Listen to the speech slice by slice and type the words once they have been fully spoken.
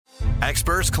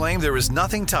Experts claim there is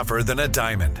nothing tougher than a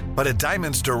diamond. But at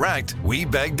Diamonds Direct, we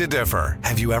beg to differ.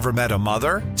 Have you ever met a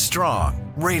mother?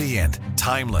 Strong, radiant,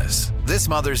 timeless. This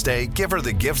Mother's Day, give her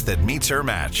the gift that meets her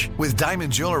match. With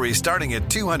diamond jewelry starting at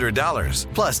 $200.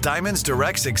 Plus Diamonds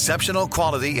Direct's exceptional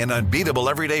quality and unbeatable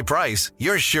everyday price,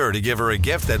 you're sure to give her a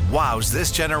gift that wows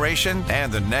this generation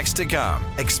and the next to come.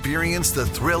 Experience the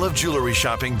thrill of jewelry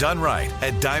shopping done right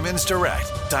at Diamonds Direct.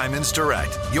 Diamonds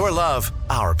Direct. Your love,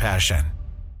 our passion.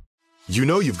 You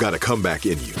know you've got a comeback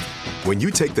in you. When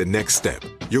you take the next step,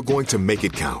 you're going to make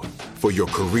it count. For your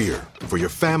career, for your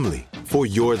family, for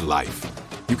your life.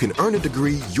 You can earn a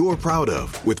degree you're proud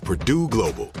of with Purdue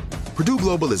Global. Purdue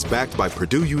Global is backed by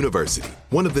Purdue University,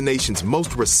 one of the nation's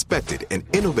most respected and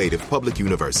innovative public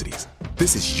universities.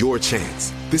 This is your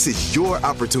chance. This is your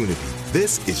opportunity.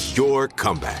 This is your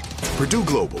comeback. Purdue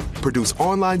Global, Purdue's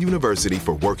online university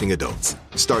for working adults.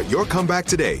 Start your comeback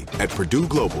today at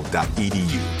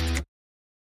purdueglobal.edu.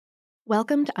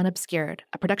 Welcome to Unobscured,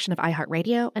 a production of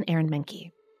iHeartRadio and Aaron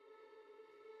Menke.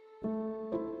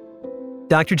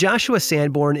 Dr. Joshua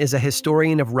Sanborn is a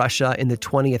historian of Russia in the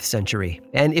 20th century.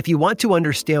 And if you want to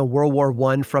understand World War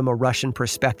I from a Russian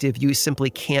perspective, you simply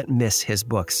can't miss his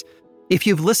books. If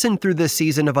you've listened through this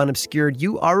season of Unobscured,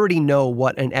 you already know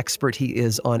what an expert he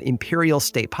is on imperial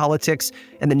state politics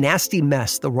and the nasty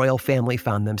mess the royal family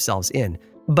found themselves in.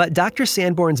 But Dr.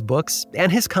 Sanborn's books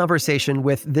and his conversation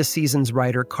with this season's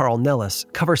writer Carl Nellis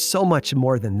cover so much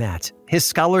more than that. His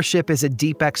scholarship is a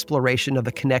deep exploration of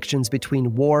the connections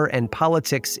between war and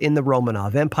politics in the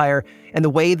Romanov Empire and the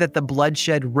way that the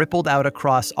bloodshed rippled out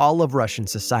across all of Russian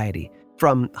society,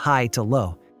 from high to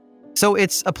low. So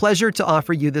it's a pleasure to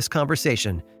offer you this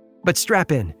conversation. But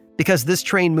strap in, because this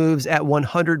train moves at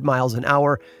 100 miles an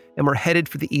hour and we're headed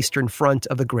for the Eastern Front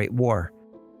of the Great War.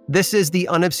 This is the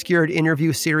Unobscured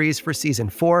interview series for Season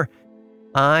 4.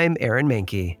 I'm Aaron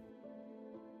Menke.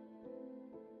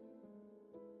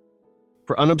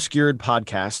 For Unobscured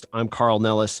Podcast, I'm Carl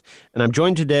Nellis, and I'm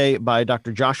joined today by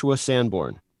Dr. Joshua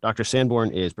Sanborn. Dr.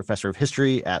 Sanborn is professor of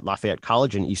history at Lafayette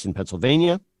College in Easton,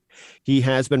 Pennsylvania. He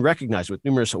has been recognized with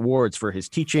numerous awards for his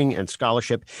teaching and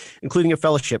scholarship, including a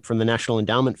fellowship from the National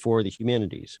Endowment for the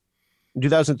Humanities. In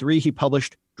 2003, he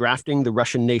published Drafting the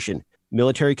Russian Nation,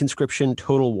 Military Conscription,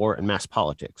 Total War, and Mass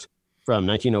Politics, from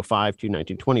 1905 to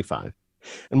 1925.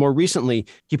 And more recently,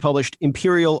 he published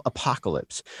Imperial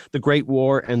Apocalypse, The Great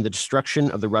War and the Destruction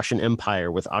of the Russian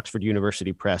Empire with Oxford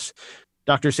University Press.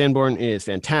 Dr. Sanborn is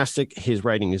fantastic. His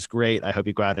writing is great. I hope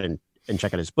you go out and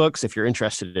check out his books if you're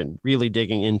interested in really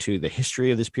digging into the history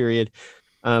of this period.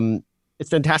 It's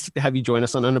fantastic to have you join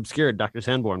us on Unobscured. Dr.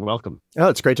 Sanborn, welcome. Oh,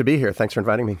 it's great to be here. Thanks for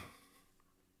inviting me.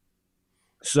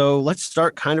 So let's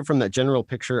start kind of from that general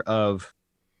picture of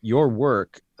your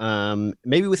work,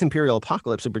 maybe with Imperial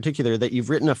Apocalypse in particular, that you've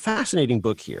written a fascinating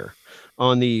book here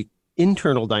on the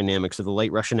internal dynamics of the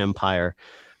late Russian Empire,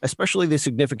 especially the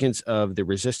significance of the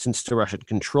resistance to Russian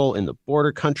control in the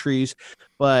border countries,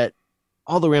 but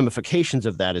all the ramifications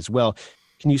of that as well.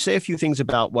 Can you say a few things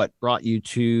about what brought you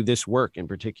to this work in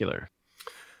particular?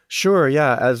 Sure,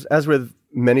 yeah. As with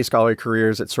many scholarly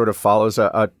careers, it sort of follows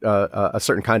a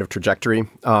certain kind of trajectory.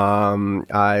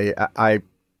 I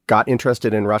got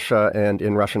interested in Russia and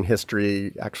in Russian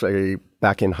history actually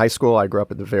back in high school. I grew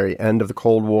up at the very end of the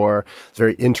Cold War. I was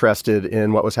very interested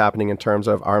in what was happening in terms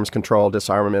of arms control,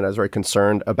 disarmament. I was very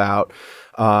concerned about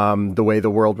the way the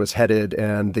world was headed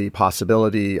and the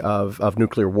possibility of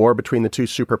nuclear war between the two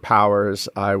superpowers.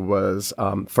 I was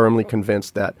firmly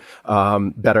convinced that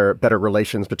better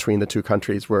relations between the two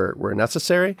countries were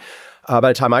necessary. By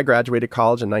the time I graduated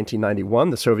college in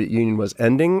 1991, the Soviet Union was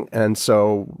ending. And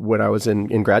so when I was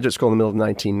in graduate school in the middle of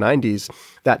the 1990s,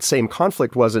 that same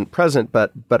conflict wasn't present,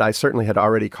 but I certainly had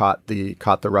already caught the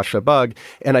Russia bug.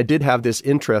 And I did have this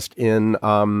interest in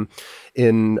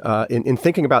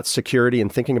thinking about security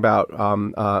and thinking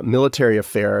about military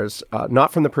affairs,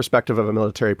 not from the perspective of a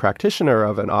military practitioner,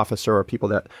 of an officer or people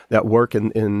that work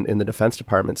in the Defense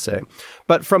Department, say,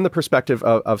 but from the perspective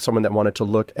of someone that wanted to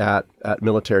look at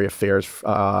military affairs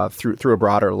through a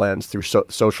broader lens, through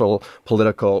social,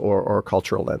 political, or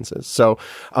cultural lenses. So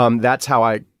that's how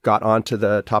I got onto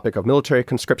the topic of military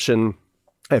conscription.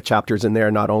 I have chapters in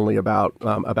there not only about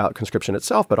conscription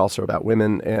itself, but also about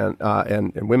women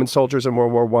and women soldiers in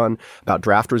World War I, about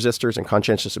draft resistors and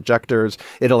conscientious objectors.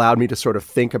 It allowed me to sort of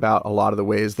think about a lot of the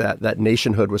ways that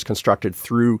nationhood was constructed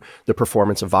through the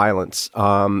performance of violence.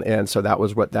 And so that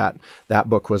was what that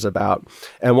book was about.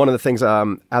 And one of the things,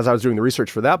 as I was doing the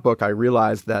research for that book, I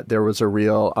realized that there was a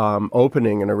real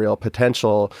opening and a real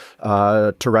potential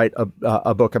to write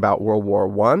a book about World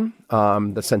War I.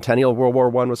 The centennial of World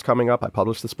War I was coming up. I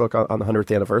published this book on the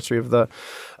 100th anniversary of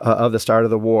the start of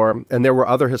the war, and there were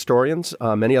other historians,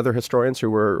 many other historians who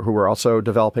were also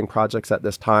developing projects at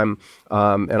this time.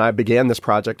 And I began this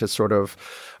project as sort of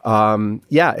an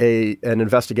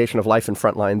investigation of life in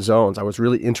frontline zones. I was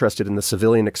really interested in the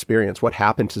civilian experience, what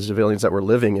happened to civilians that were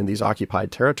living in these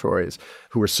occupied territories,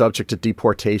 who were subject to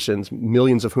deportations,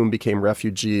 millions of whom became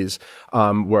refugees,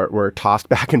 were tossed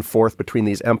back and forth between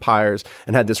these empires,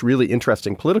 and had this really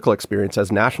interesting political experience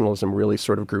as nationalism really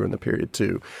sort of grew in the period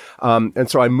too. And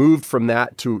so I moved from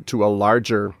that to a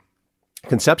larger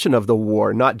conception of the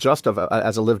war, not just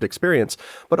as a lived experience,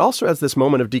 but also as this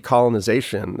moment of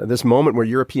decolonization, this moment where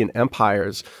European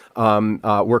empires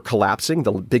were collapsing.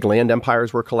 The big land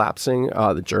empires were collapsing,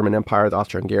 the German Empire, the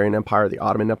Austro-Hungarian Empire, the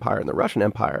Ottoman Empire, and the Russian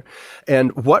Empire.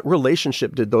 And what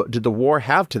relationship did the war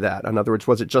have to that? In other words,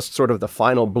 was it just sort of the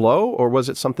final blow, or was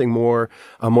it something more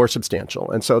substantial?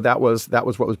 And so that was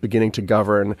what was beginning to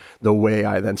govern the way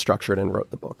I then structured and wrote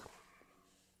the book.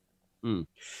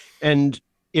 And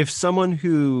if someone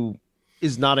who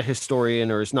is not a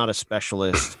historian or is not a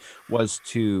specialist was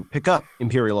to pick up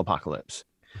Imperial Apocalypse,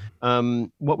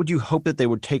 what would you hope that they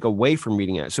would take away from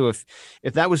reading it? So if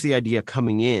that was the idea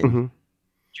coming in, what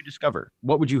did you discover?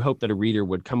 What would you hope that a reader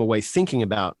would come away thinking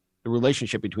about the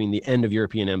relationship between the end of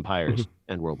European empires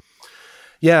and world?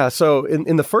 Yeah, so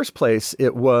in the first place,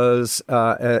 it was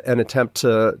an attempt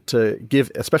to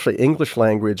give, especially English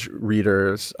language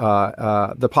readers,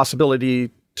 the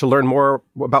possibility to learn more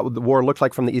about what the war looked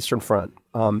like from the Eastern Front.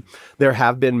 There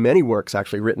have been many works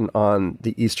actually written on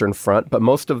the Eastern Front, but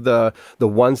most of the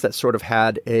ones that sort of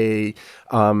had an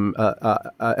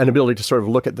ability to sort of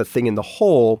look at the thing in the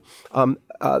whole,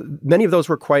 many of those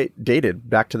were quite dated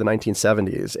back to the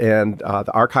 1970s. And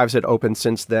the archives had opened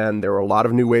since then. There were a lot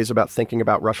of new ways about thinking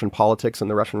about Russian politics and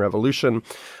the Russian Revolution.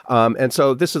 And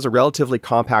so this is a relatively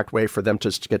compact way for them to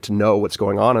get to know what's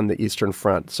going on the Eastern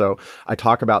Front. So I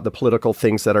talk about the political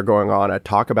things that are going on. I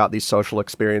talk about these social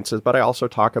experiences, but I also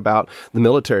talk about the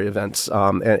military events.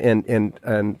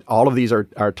 And all of these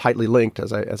are tightly linked,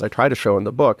 as I try to show in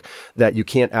the book, that you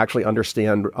can't actually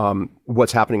understand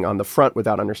what's happening on the front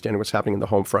without understanding what's happening in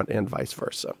the home front, and vice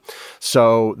versa.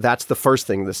 So that's the first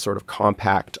thing, this sort of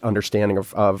compact understanding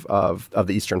of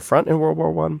the Eastern Front in World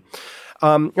War I.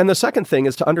 And the second thing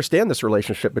is to understand this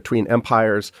relationship between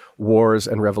empires, wars,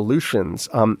 and revolutions.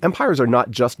 Empires are not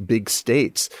just big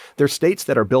states. They're states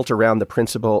that are built around the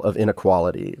principle of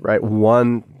inequality, right?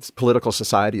 One political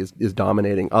society is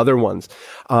dominating other ones.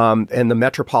 And the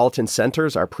metropolitan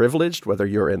centers are privileged, whether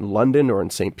you're in London or in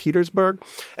St. Petersburg.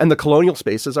 And the colonial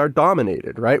spaces are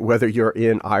dominated, right? Whether you're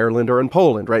in Ireland or in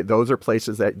Poland, right? Those are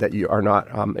places that you are not,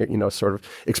 sort of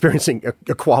experiencing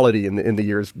equality in the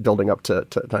years building up to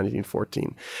 1914.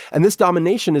 And this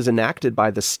domination is enacted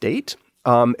by the state.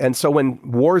 And so when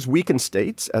wars weaken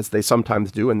states, as they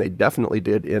sometimes do, and they definitely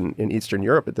did in Eastern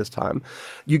Europe at this time,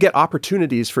 you get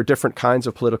opportunities for different kinds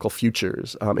of political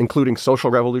futures, including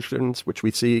social revolutions, which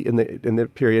we see in the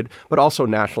period, but also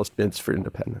nationalist bids for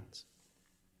independence.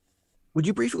 Would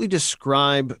you briefly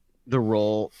describe the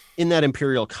role in that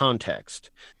imperial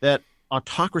context that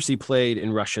autocracy played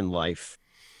in Russian life,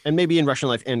 and maybe in Russian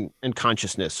life and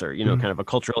consciousness, or, kind of a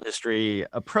cultural history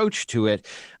approach to it,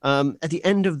 at the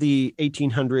end of the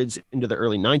 1800s into the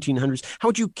early 1900s? How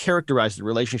would you characterize the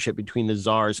relationship between the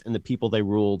czars and the people they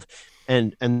ruled?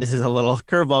 And this is a little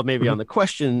curveball maybe on the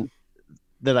question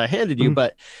that I handed you,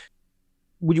 but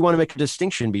would you want to make a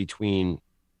distinction between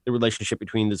the relationship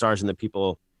between the czars and the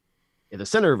people in the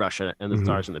center of Russia and the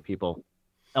czars and the people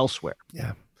elsewhere?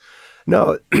 Yeah.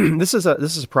 No, this is a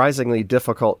surprisingly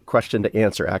difficult question to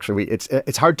answer. Actually,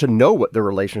 it's hard to know what the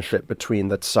relationship between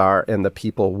the Tsar and the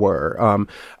people were.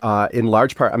 In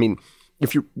large part, I mean,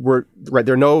 if you were right,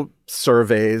 there are no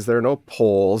surveys, there are no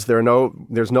polls,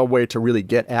 there's no way to really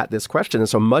get at this question. And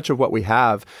so much of what we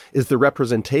have is the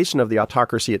representation of the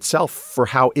autocracy itself for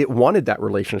how it wanted that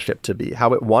relationship to be,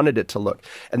 how it wanted it to look.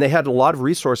 And they had a lot of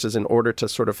resources in order to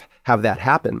sort of have that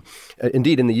happen.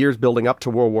 Indeed, in the years building up to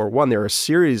World War I, there are a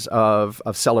series of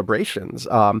celebrations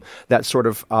that sort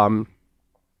of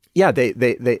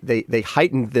they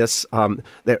heightened this.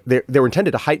 They were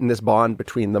intended to heighten this bond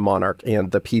between the monarch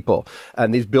and the people,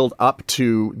 and these build up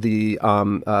to the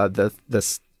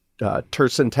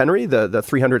tercentenary, the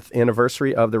 300th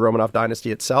anniversary of the Romanov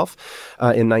dynasty itself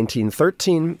in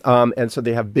 1913. And so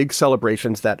they have big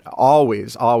celebrations that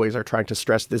always are trying to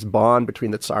stress this bond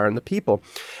between the Tsar and the people.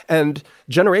 And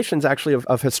generations actually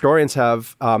of historians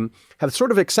have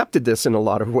sort of accepted this in a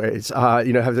lot of ways.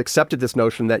 Have accepted this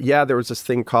notion that there was this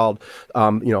thing called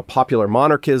popular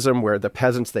monarchism, where the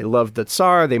peasants, they loved the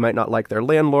Tsar. They might not like their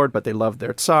landlord, but they loved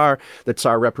their Tsar. The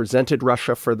Tsar represented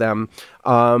Russia for them,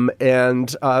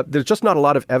 and there's just not a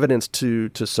lot of evidence to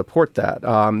support that.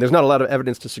 There's not a lot of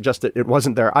evidence to suggest that it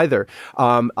wasn't there either,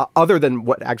 other than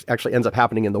what actually ends up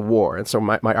happening in the war. And so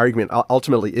my argument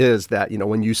ultimately is that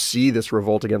when you see this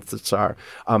revolt against the Tsar,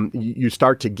 you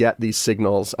start to get these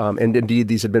signals, and indeed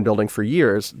these had been building for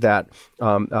years, that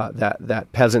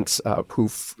peasants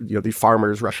these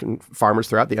farmers, Russian farmers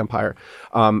throughout the empire,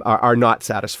 are not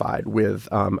satisfied with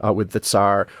the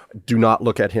Tsar. Do not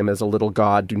look at him as a little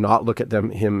god. Do not look at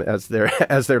him as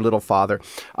their little father.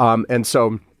 And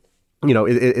so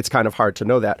it's kind of hard to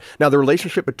know that. Now, the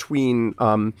relationship between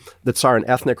the Tsar and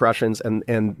ethnic Russians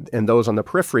and those on the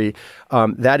periphery,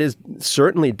 that is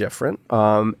certainly different,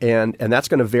 and that's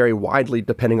going to vary widely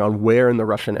depending on where in the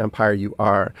Russian Empire you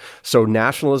are. So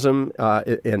nationalism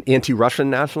and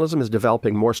anti-Russian nationalism is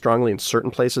developing more strongly in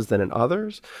certain places than in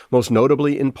others, most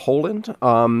notably in Poland,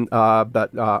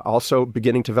 but also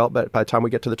beginning to develop by the time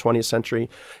we get to the 20th century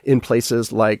in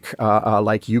places like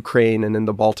Ukraine and in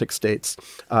the Baltic states,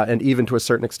 and even to a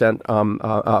certain extent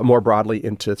more broadly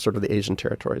into sort of the Asian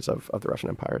territories of the Russian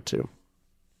Empire too.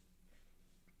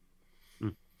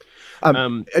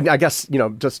 And I guess,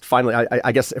 just finally,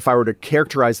 I guess if I were to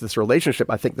characterize this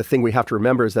relationship, I think the thing we have to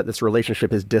remember is that this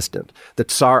relationship is distant. The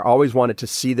Tsar always wanted to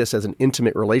see this as an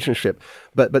intimate relationship,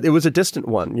 but it was a distant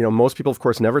one. Most people, of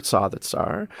course, never saw the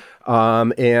Tsar.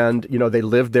 And they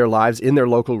lived their lives in their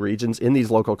local regions, in these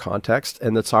local contexts.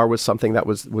 And the Tsar was something that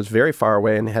was very far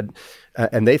away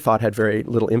and they thought had very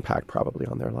little impact probably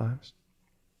on their lives.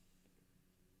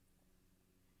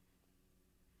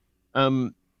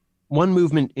 One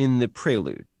movement in the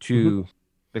prelude to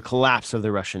the collapse of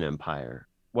the Russian Empire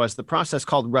was the process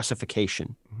called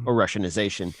Russification or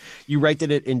Russianization. You write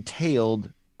that it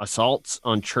entailed assaults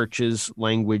on churches,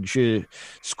 language,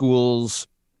 schools,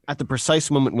 at the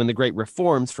precise moment when the great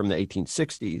reforms from the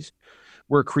 1860s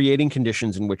were creating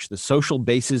conditions in which the social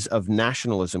basis of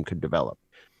nationalism could develop.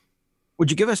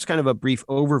 Would you give us kind of a brief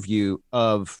overview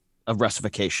of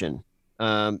Russification?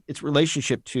 Its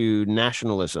relationship to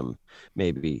nationalism,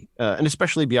 maybe, and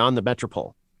especially beyond the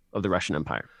metropole of the Russian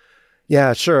Empire.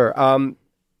 Yeah, sure.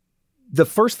 The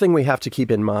first thing we have to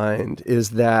keep in mind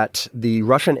is that the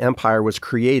Russian Empire was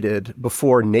created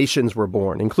before nations were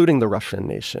born, including the Russian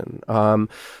nation.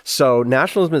 So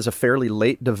nationalism is a fairly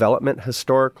late development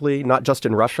historically, not just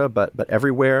in Russia, but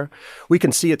everywhere. We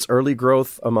can see its early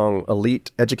growth among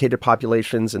elite educated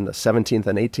populations in the 17th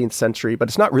and 18th century, but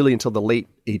it's not really until the late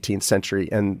 18th century,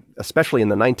 and especially in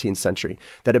the 19th century,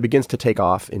 that it begins to take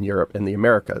off in Europe and the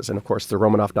Americas. And of course, the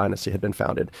Romanov dynasty had been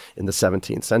founded in the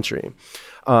 17th century.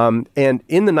 And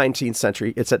in the 19th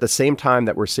century, it's at the same time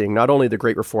that we're seeing not only the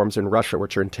great reforms in Russia,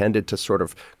 which are intended to sort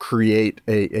of create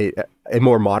a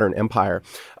more modern empire,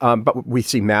 but we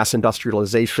see mass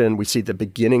industrialization. We see the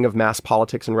beginning of mass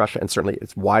politics in Russia, and certainly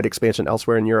its wide expansion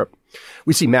elsewhere in Europe.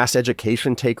 We see mass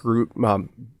education take root,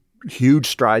 huge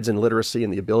strides in literacy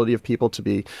and the ability of people to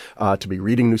be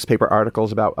reading newspaper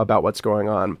articles about what's going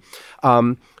on.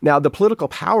 Now, the political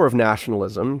power of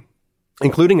nationalism,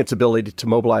 including its ability to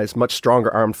mobilize much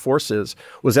stronger armed forces,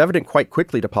 was evident quite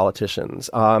quickly to politicians.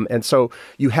 And so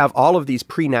you have all of these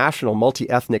pre-national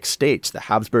multi-ethnic states, the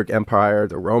Habsburg Empire,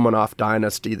 the Romanov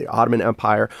dynasty, the Ottoman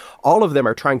Empire, all of them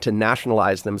are trying to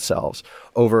nationalize themselves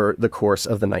over the course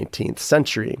of the 19th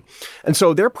century. And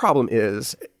so their problem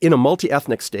is, in a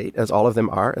multi-ethnic state, as all of them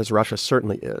are, as Russia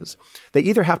certainly is, they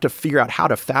either have to figure out how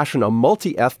to fashion a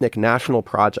multi-ethnic national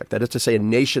project, that is to say, a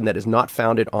nation that is not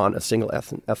founded on a single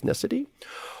ethnicity,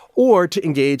 or to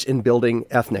engage in building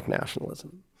ethnic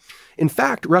nationalism. In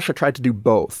fact, Russia tried to do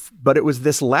both, but it was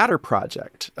this latter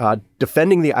project,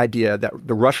 defending the idea that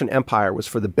the Russian Empire was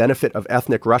for the benefit of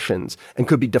ethnic Russians and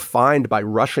could be defined by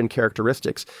Russian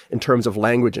characteristics in terms of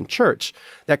language and church,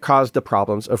 that caused the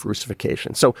problems of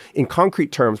Russification. So in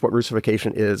concrete terms, what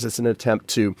Russification is an attempt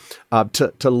to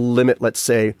limit, let's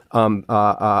say,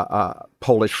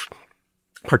 Polish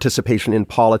participation in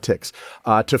politics,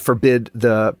 to forbid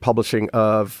the publishing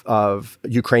of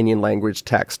Ukrainian language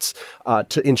texts,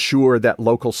 to ensure that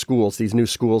local schools, these new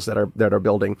schools that are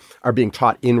building, are being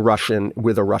taught in Russian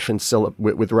with a Russian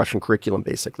with Russian curriculum,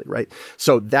 basically, right?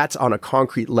 So that's on a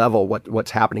concrete level. What's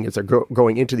happening is they're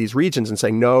going into these regions and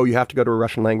saying, no, you have to go to a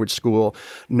Russian language school.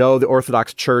 No, the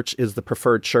Orthodox Church is the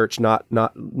preferred church, not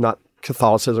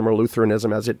Catholicism or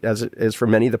Lutheranism as it is for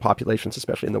many of the populations,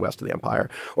 especially in the west of the empire,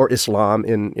 or Islam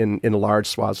in large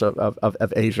swaths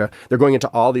of Asia. They're going into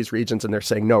all these regions and they're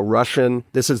saying, no,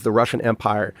 this is the Russian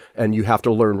Empire, and you have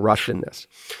to learn Russianness.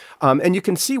 And you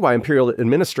can see why imperial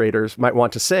administrators might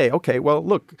want to say, okay, well,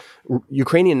 look,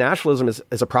 Ukrainian nationalism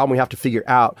is a problem we have to figure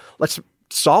out. Let's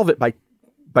solve it by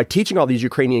teaching all these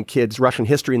Ukrainian kids Russian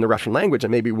history and the Russian language,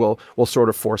 and maybe we'll sort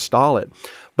of forestall it.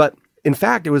 But in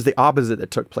fact, it was the opposite that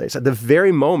took place. At the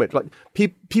very moment, like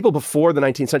people before the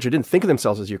 19th century didn't think of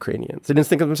themselves as Ukrainians. They didn't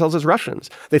think of themselves as Russians.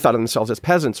 They thought of themselves as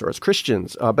peasants or as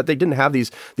Christians, but they didn't have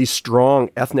these strong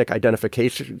ethnic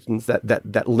identifications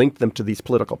that linked them to these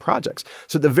political projects.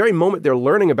 So at the very moment they're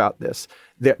learning about this,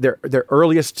 the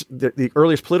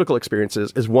earliest political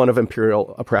experiences is one of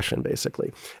imperial oppression,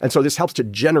 basically. And so this helps to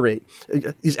generate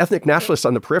these ethnic nationalists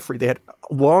on the periphery. They had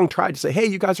long tried to say, hey,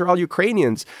 you guys are all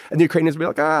Ukrainians. And the Ukrainians would be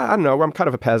like, I don't know, I'm kind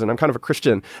of a peasant. I'm kind of a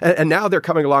Christian. And now they're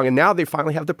coming along, and now they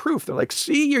finally have the proof. They're like,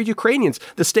 see, you're Ukrainians.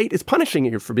 The state is punishing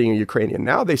you for being a Ukrainian.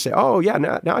 Now they say, oh, yeah,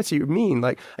 now I see what you mean.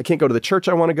 Like, I can't go to the church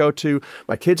I want to go to.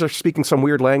 My kids are speaking some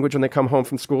weird language when they come home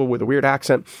from school with a weird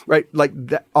accent, right? Like,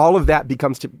 all of that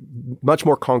becomes much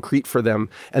more concrete for them.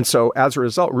 And so as a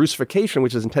result, Russification,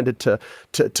 which is intended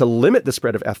to limit the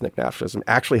spread of ethnic nationalism,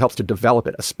 actually helps to develop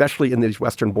it, especially in these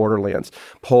Western borderlands,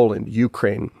 Poland,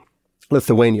 Ukraine,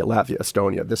 Lithuania, Latvia,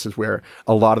 Estonia. This is where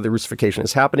a lot of the Russification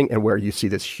is happening and where you see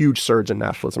this huge surge in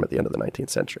nationalism at the end of the 19th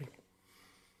century.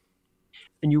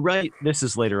 And you write, this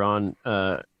is later on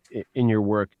in your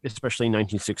work, especially in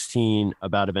 1916,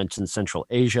 about events in Central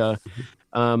Asia.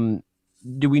 Mm-hmm.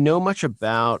 Do we know much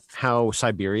about how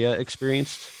Siberia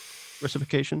experienced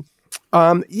Russification?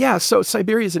 Yeah, so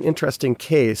Siberia is an interesting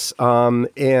case.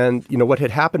 And, what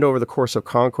had happened over the course of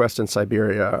conquest in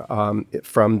Siberia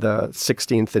from the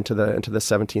 16th into the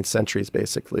 17th centuries,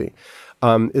 basically,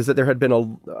 is that there had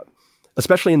been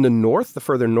especially in the north, the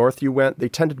further north you went, they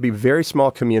tended to be very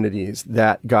small communities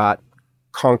that got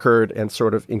conquered and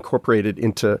sort of incorporated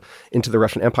into the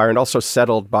Russian Empire, and also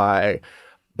settled by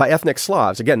ethnic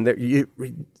Slavs. Again,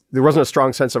 there wasn't a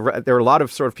strong sense of. There were a lot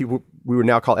of sort of people we would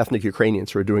now call ethnic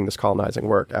Ukrainians who are doing this colonizing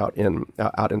work out in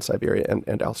Siberia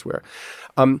and elsewhere.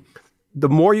 The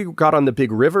more you got on the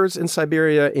big rivers in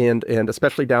Siberia and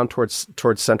especially down towards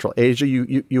Central Asia,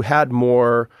 you had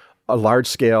more large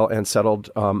scale and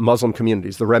settled Muslim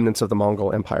communities, the remnants of the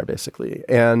Mongol Empire, basically,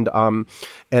 and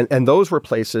those were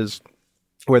places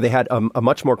where they had a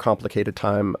much more complicated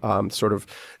time sort of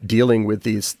dealing with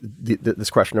this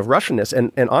question of Russianness.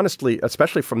 And honestly,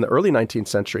 especially from the early 19th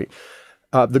century,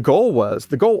 the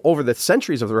goal over the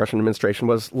centuries of the Russian administration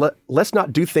was let's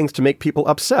not do things to make people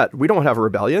upset. We don't have a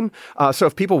rebellion. So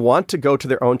if people want to go to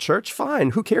their own church,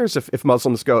 fine. Who cares if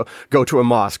Muslims go to a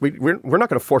mosque? We're not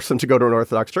going to force them to go to an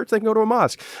Orthodox church. They can go to a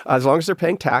mosque. As long as they're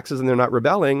paying taxes and they're not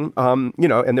rebelling, and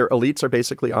their elites are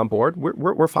basically on board,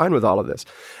 we're fine with all of this.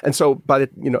 And so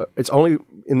it's only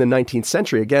in the 19th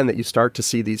century, again, that you start to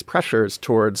see these pressures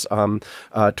towards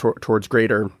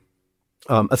greater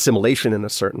assimilation in a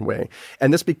certain way.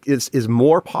 And this is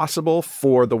more possible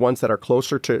for the ones that are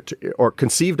closer to or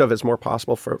conceived of as more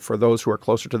possible for those who are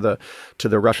closer to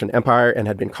the Russian Empire and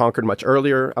had been conquered much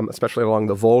earlier, especially along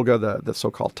the Volga, the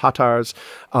so-called Tatars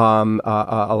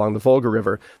along the Volga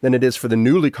River, than it is for the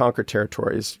newly conquered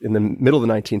territories in the middle of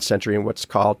the 19th century in what's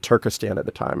called Turkestan at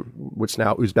the time, which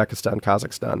now Uzbekistan,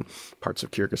 Kazakhstan, parts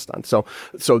of Kyrgyzstan.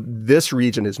 So this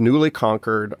region is newly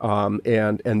conquered,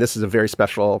 and this is a very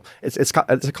special. It's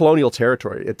a colonial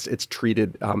territory. It's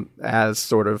treated as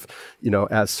sort of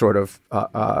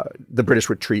the British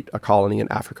would treat a colony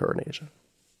in Africa or in Asia.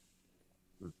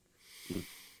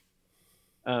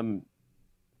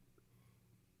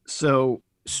 So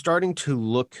starting to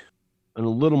look in a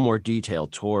little more detail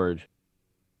toward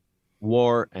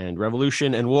war and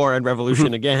revolution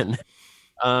again,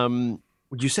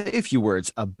 would you say a few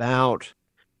words about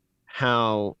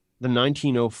how the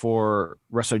 1904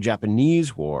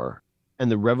 Russo-Japanese War and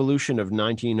the revolution of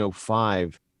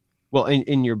 1905, well,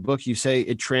 in your book, you say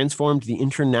it transformed the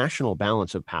international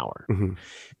balance of power. Mm-hmm.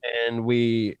 And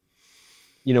we,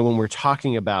 when we're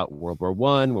talking about World War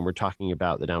I, when we're talking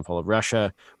about the downfall of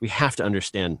Russia, we have to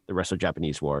understand the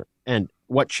Russo-Japanese War and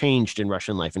what changed in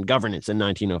Russian life and governance in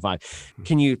 1905. Mm-hmm.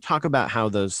 Can you talk about how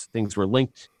those things were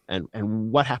linked and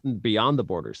what happened beyond the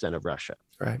borders then of Russia?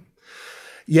 Right.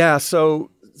 Yeah, so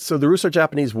the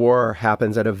Russo-Japanese War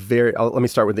happens at let me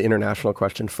start with the international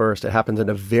question first. It happens at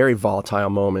a very volatile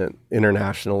moment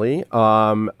internationally.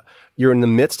 You're in the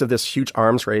midst of this huge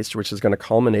arms race, which is going to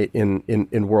culminate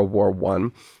in World War I.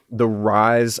 The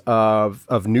rise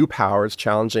of new powers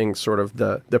challenging sort of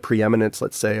the preeminence,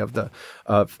 let's say, of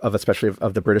especially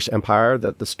of the British Empire.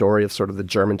 The story of sort of the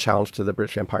German challenge to the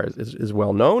British Empire is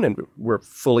well known, and we're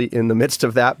fully in the midst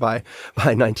of that by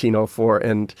 1904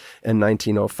 and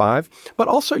 1905. But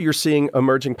also you're seeing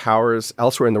emerging powers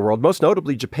elsewhere in the world, most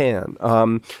notably Japan,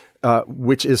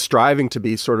 which is striving to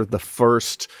be sort of the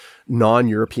first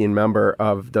non-European member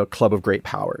of the Club of Great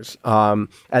Powers.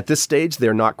 At this stage,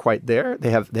 they're not quite there.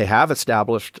 They have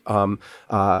established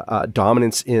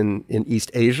dominance in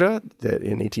East Asia.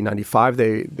 In 1895,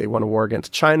 they won a war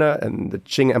against China, and the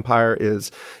Qing Empire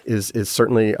is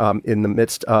certainly in the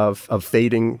midst of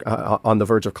fading, on the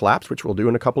verge of collapse, which we'll do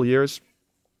in a couple of years.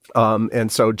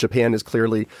 And so Japan is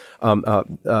clearly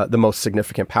the most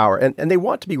significant power, and they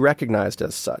want to be recognized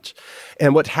as such.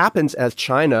 And what happens as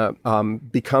China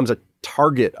becomes a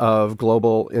target of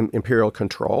global imperial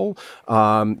control,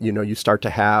 you start to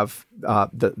have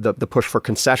the push for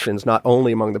concessions, not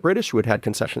only among the British, who had had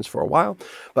concessions for a while,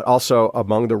 but also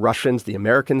among the Russians. The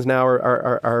Americans now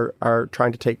are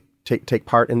trying to take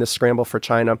part in this scramble for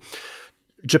China.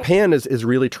 Japan is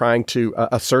really trying to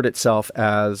assert itself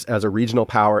as a regional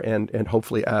power and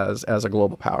hopefully as a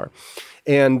global power,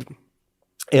 and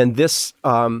this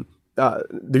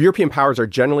the European powers are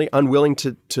generally unwilling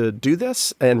to do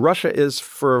this, and Russia is,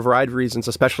 for a variety of reasons,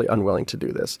 especially unwilling to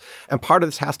do this. And part of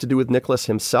this has to do with Nicholas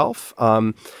himself.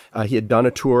 He had done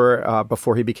a tour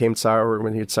before he became Tsar,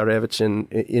 when he had Tsarevich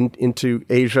into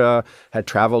Asia, had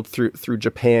traveled through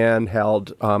Japan,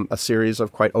 held a series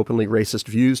of quite openly racist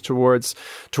views towards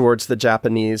the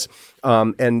Japanese,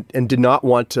 and did not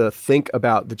want to think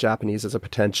about the Japanese as a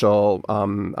potential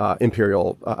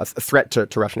imperial threat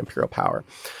to Russian imperial power.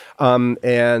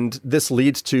 And this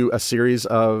leads to a series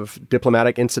of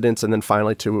diplomatic incidents and then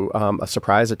finally to a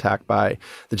surprise attack by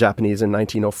the Japanese in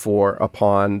 1904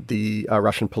 upon the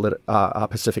Russian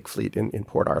Pacific Fleet in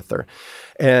Port Arthur.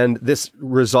 And this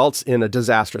results in a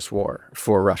disastrous war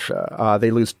for Russia.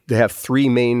 They have three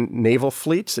main naval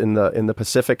fleets in the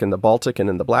Pacific, in the Baltic, and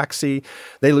in the Black Sea.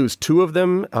 They lose two of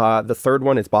them. The third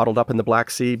one is bottled up in the Black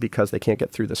Sea because they can't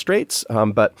get through the straits.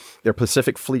 But their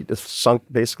Pacific fleet is sunk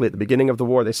basically at the beginning of the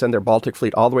war. They send their Baltic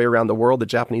fleet all the way around the world. The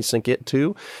Japanese sink it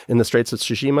too in the Straits of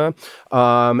Tsushima,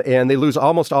 and they lose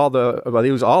all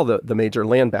the major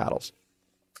land battles.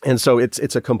 And so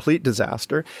it's a complete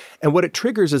disaster. And what it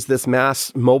triggers is this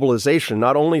mass mobilization,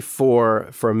 not only for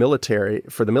the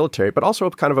military, but also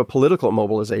a kind of a political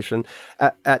mobilization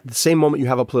at the same moment you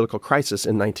have a political crisis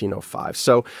in 1905.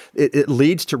 So it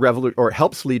leads to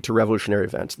helps lead to revolutionary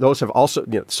events. Those have also,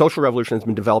 social revolution has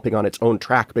been developing on its own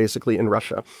track, basically, in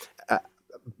Russia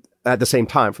at the same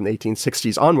time, from the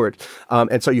 1860s onward.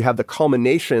 And so you have the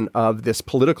culmination of this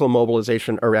political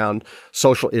mobilization around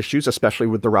social issues, especially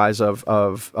with the rise of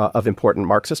important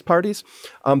Marxist parties.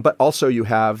 But also you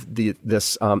have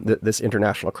this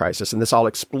international crisis. And this all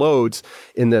explodes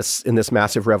in this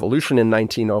massive revolution in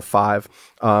 1905,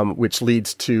 which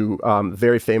leads to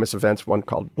very famous events, one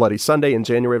called Bloody Sunday in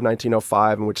January of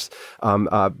 1905, in which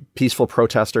peaceful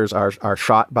protesters are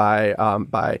shot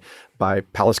by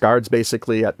palace guards,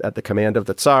 basically at the command of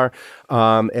the Tsar,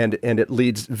 and it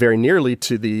leads very nearly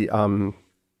to the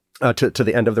to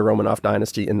the end of the Romanov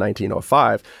dynasty in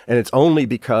 1905. And it's only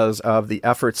because of the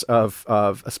efforts of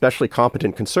especially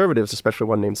competent conservatives, especially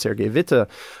one named Sergei Witte,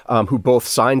 who both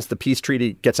signs the peace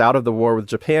treaty, gets out of the war with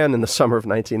Japan in the summer of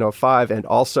 1905, and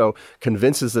also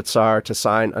convinces the Tsar to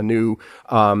sign a new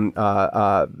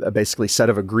basically set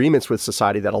of agreements with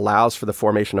society that allows for the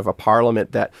formation of a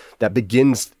parliament that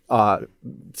begins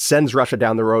sends Russia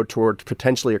down the road toward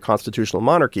potentially a constitutional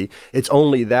monarchy. It's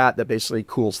only that basically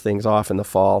cools things off in the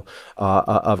fall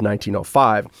of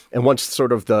 1905. And once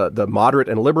sort of the moderate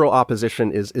and liberal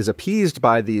opposition is appeased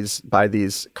by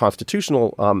these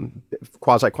constitutional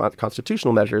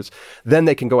quasi-constitutional measures, then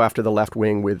they can go after the left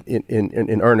wing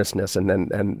in earnestness.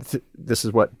 And this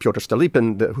is what Pyotr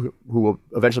Stolypin, who will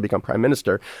eventually become prime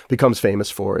minister, becomes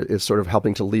famous for, is sort of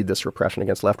helping to lead this repression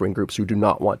against left-wing groups who do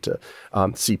not want to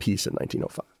see peace in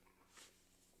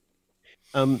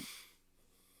 1905.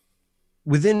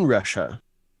 Within Russia,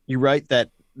 you write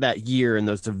that year and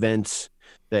those events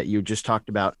that you just talked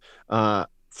about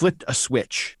flipped a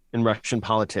switch in Russian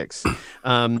politics.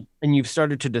 And you've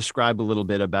started to describe a little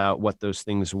bit about what those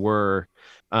things were.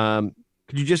 Could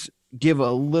you just give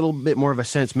a little bit more of a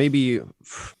sense, maybe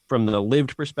from the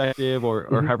lived perspective or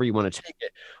however you want to take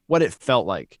it, what it felt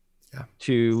like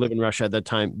to live in Russia at that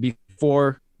time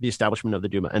before the establishment of the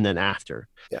Duma and then after?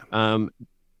 Yeah.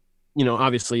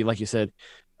 Obviously, like you said,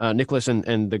 Nicholas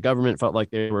and the government felt like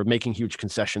they were making huge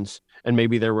concessions, and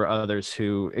maybe there were others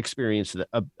who experienced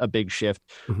a big shift.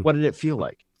 Mm-hmm. What did it feel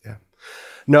like? Yeah.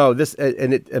 No, it's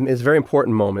a very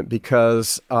important moment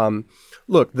because,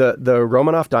 look, the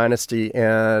Romanov dynasty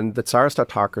and the Tsarist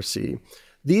autocracy,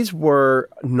 these were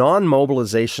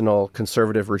non-mobilizational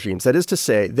conservative regimes. That is to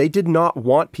say, they did not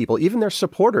want people, even their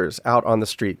supporters, out on the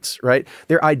streets, right?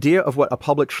 Their idea of what a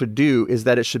public should do is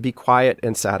that it should be quiet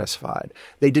and satisfied.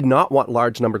 They did not want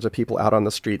large numbers of people out on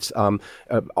the streets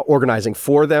organizing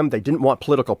for them. They didn't want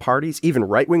political parties, even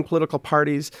right-wing political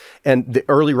parties. And the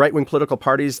early right-wing political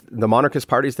parties, the monarchist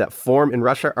parties that form in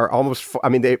Russia are almost,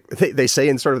 they say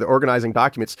in sort of the organizing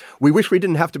documents, we wish we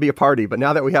didn't have to be a party, but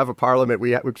now that we have a parliament,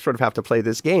 we sort of have to play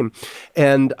this game.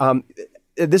 And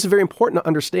this is very important to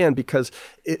understand because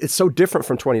it's so different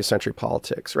from 20th century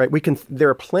politics, right? There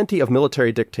are plenty of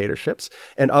military dictatorships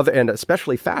and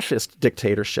especially fascist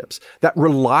dictatorships that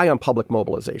rely on public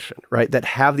mobilization, right? That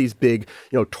have these big,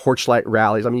 torchlight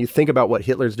rallies. I mean, you think about what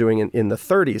Hitler's doing in the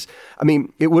 30s. I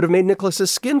mean, it would have made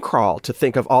Nicholas's skin crawl to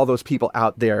think of all those people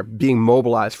out there being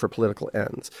mobilized for political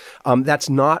ends. That's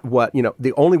not what,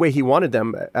 the only way he wanted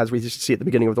them, as we see at the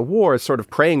beginning of the war, is sort of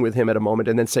praying with him at a moment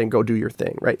and then saying, go do your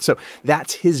thing, right? So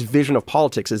that's his vision of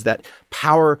politics, is that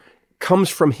power comes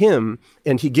from him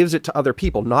and he gives it to other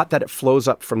people, not that it flows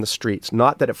up from the streets,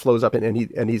 not that it flows up and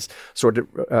he's sort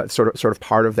of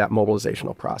part of that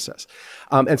mobilizational process.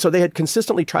 And so they had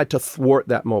consistently tried to thwart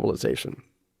that mobilization.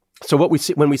 So what we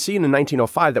see when we see in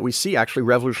 1905 that we see actually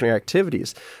revolutionary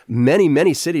activities, many,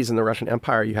 many cities in the Russian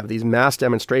Empire, you have these mass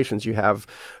demonstrations, you have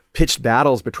pitched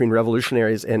battles between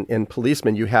revolutionaries and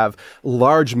policemen. You have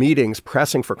large meetings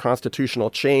pressing for constitutional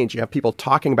change. You have people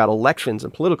talking about elections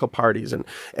and political parties and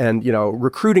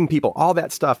recruiting people. All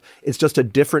that stuff is just a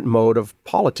different mode of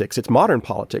politics. It's modern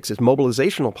politics. It's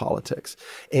mobilizational politics,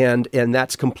 and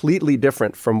that's completely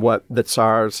different from what the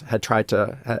Tsars had tried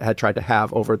to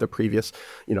have over the previous,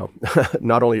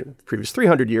 not only the previous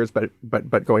 300 years, but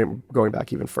going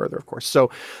back even further, of course.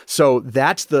 So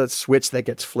that's the switch that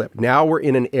gets flipped. Now we're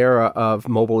in an era of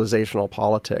mobilizational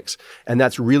politics. And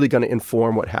that's really going to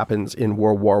inform what happens in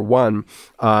World War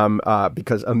I,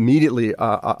 because immediately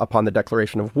upon the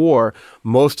declaration of war,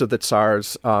 most of the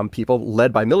Tsar's people,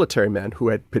 led by military men who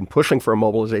had been pushing for a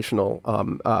mobilizational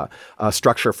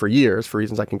structure for years, for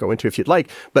reasons I can go into if you'd like,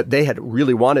 but they had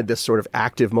really wanted this sort of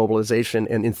active mobilization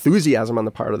and enthusiasm on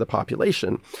the part of the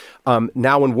population.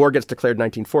 Now when war gets declared in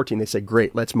 1914, they say,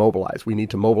 great, let's mobilize. We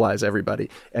need to mobilize everybody.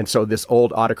 And so this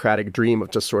old autocratic dream of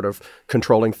just sort of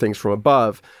controlling things from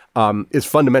above is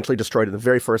fundamentally destroyed in the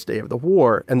very first day of the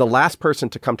war. And the last person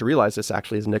to come to realize this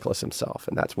actually is Nicholas himself.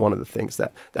 And that's one of the things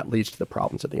that leads to the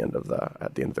problems at the end of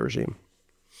the regime.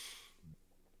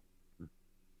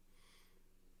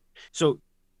 So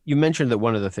you mentioned that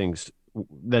one of the things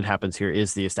that happens here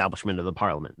is the establishment of the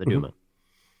parliament, the Duma.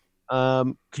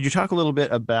 Could you talk a little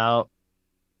bit about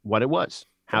what it was?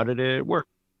 How did it work?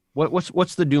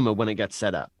 What's the Duma when it gets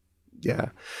set up? Yeah,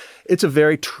 it's a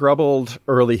very troubled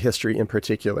early history in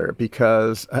particular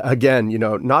because, again,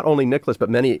 not only Nicholas, but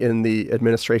many in the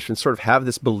administration sort of have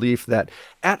this belief that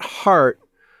at heart,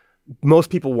 most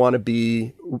people want to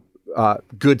be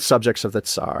good subjects of the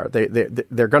Tsar.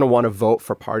 They're going to want to vote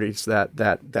for parties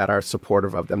that are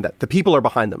supportive of them, that the people are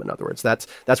behind them. In other words, that's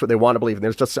what they want to believe. And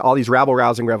there's just all these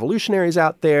rabble-rousing revolutionaries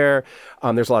out there.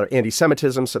 There's a lot of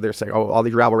anti-Semitism, so they're saying, all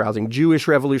these rabble-rousing Jewish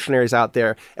revolutionaries out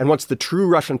there. And once the true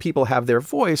Russian people have their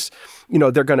voice,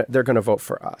 they're going to vote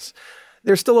for us.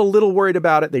 They're still a little worried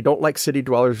about it. They don't like city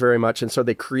dwellers very much, and so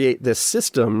they create this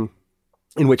system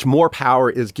in which more power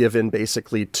is given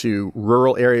basically to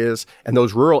rural areas, and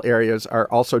those rural areas are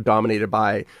also dominated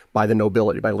by the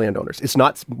nobility, by landowners. It's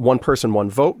not one person, one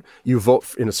vote. You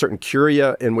vote in a certain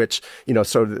curia in which,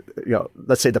 let's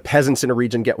say the peasants in a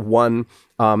region get one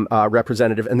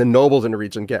representative and the nobles in a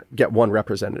region get one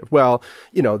representative. Well,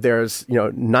 there's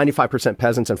 95%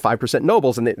 peasants and 5%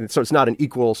 nobles, and so it's not an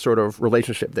equal sort of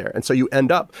relationship there. And so you end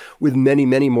up with many,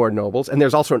 many more nobles. And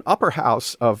there's also an upper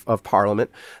house of parliament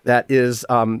that is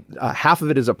half of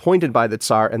it is appointed by the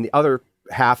Tsar, and the other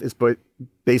half is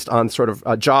based on sort of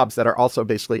jobs that are also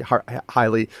basically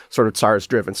highly sort of Tsarist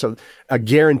driven. So a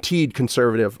guaranteed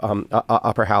conservative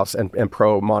upper house and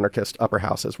pro-monarchist upper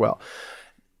house as well.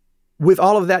 with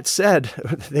all of that said,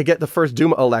 they get the first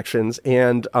Duma elections,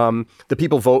 and the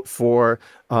people vote for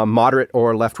moderate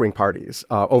or left-wing parties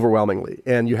overwhelmingly.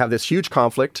 And you have this huge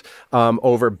conflict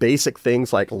over basic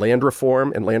things like land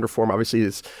reform. And land reform obviously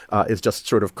is just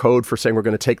sort of code for saying we're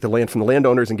going to take the land from the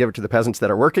landowners and give it to the peasants that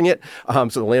are working it. So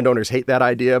the landowners hate that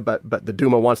idea, but the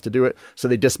Duma wants to do it. So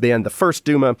they disband the first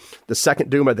Duma. The second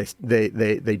Duma, they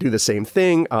do the same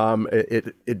thing.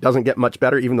 It doesn't get much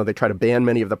better, even though they try to ban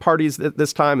many of the parties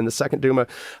this time in the second Duma.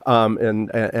 And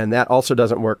that also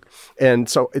doesn't work. And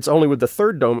so it's only with the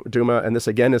third Duma, and this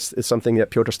again is something that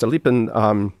Pyotr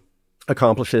Stolypin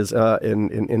accomplishes in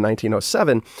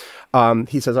 1907.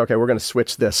 He says, okay, we're going to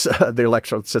switch the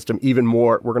electoral system even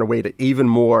more. We're going to weight it even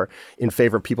more in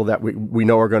favor of people that we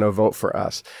know are going to vote for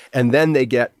us. And then they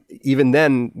get, even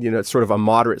then, it's sort of a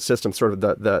moderate system, sort of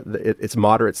it's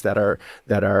moderates that are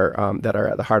at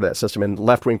the heart of that system. And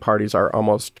left-wing parties are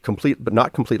almost complete, but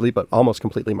not completely, but almost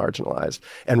completely marginalized.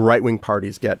 And right-wing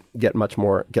parties get much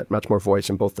more voice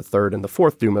in both the third and the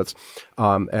fourth Dumas.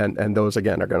 And those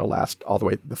again are going to last all the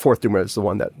way. The fourth Duma is the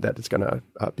one that is going to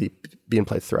be in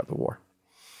place throughout the war.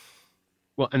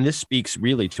 Well, and this speaks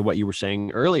really to what you were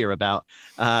saying earlier about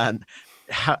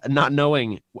not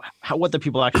knowing what the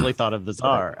people actually thought of the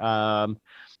Tsar.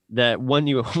 That when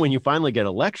you finally get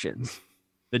elections,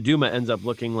 the Duma ends up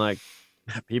looking like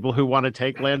people who want to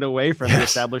take land away from the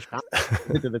established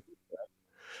country.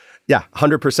 Yeah,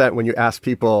 100%. When you ask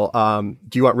people,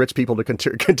 do you want rich people to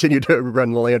continue to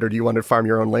run the land, or do you want to farm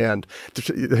your own land?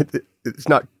 It's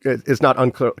not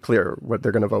unclear what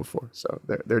they're going to vote for. So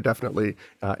they're definitely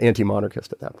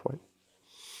anti-monarchist at that point.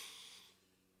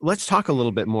 Let's talk a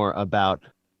little bit more about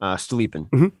Stolypin.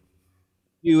 Mm-hmm.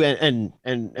 You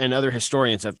and other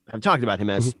historians have talked about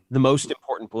him as the most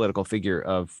important political figure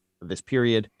of this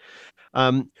period.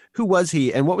 Who was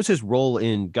he, and what was his role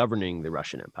in governing the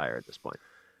Russian Empire at this point?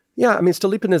 Yeah, I mean,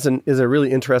 Stolypin is a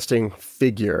really interesting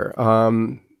figure.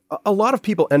 A lot of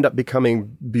people end up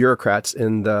becoming bureaucrats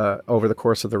over the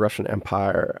course of the Russian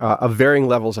Empire of varying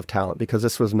levels of talent, because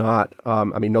this was not,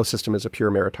 no system is a pure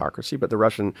meritocracy, but the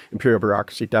Russian imperial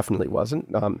bureaucracy definitely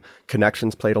wasn't.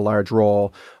 Connections played a large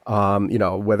role.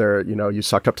 Whether, you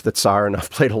sucked up to the Tsar enough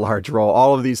played a large role.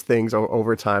 All of these things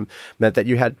over time meant that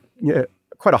you had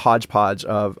quite a hodgepodge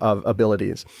of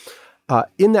abilities.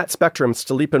 In that spectrum,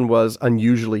 Stolypin was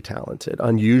unusually talented,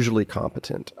 unusually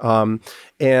competent, and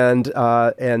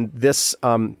this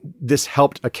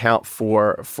helped account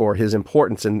for his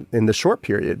importance in the short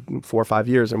period, 4 or 5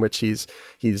 years, in which he's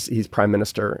prime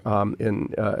minister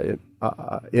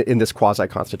in this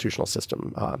quasi-constitutional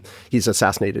system. He's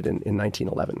assassinated in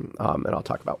 1911, and I'll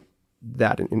talk about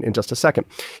that in just a second.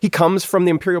 He comes from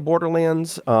the imperial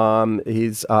borderlands.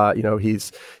 He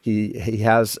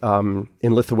has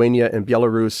in Lithuania and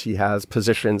Belarus, he has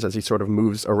positions as he sort of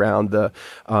moves around the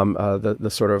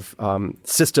sort of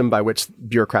system by which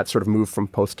bureaucrats sort of move from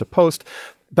post to post.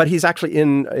 But he's actually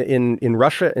in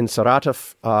Russia, in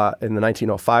Saratov, in the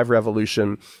 1905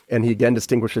 revolution, and he again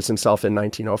distinguishes himself in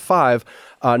 1905,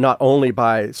 not only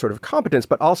by sort of competence,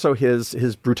 but also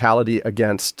his brutality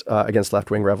against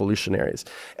left-wing revolutionaries.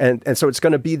 And so it's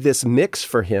going to be this mix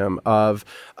for him of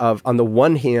on the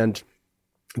one hand,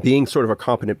 being sort of a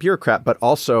competent bureaucrat, but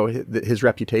also his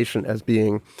reputation as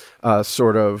being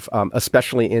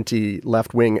especially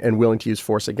anti-left-wing and willing to use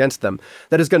force against them,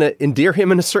 that is going to endear him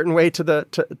in a certain way to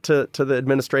the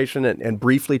administration and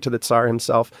briefly to the Tsar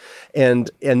himself,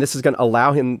 and this is going to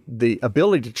allow him the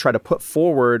ability to try to put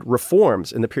forward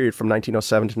reforms in the period from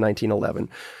 1907 to 1911.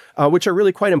 Which are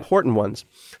really quite important ones.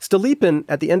 Stolypin,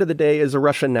 at the end of the day, is a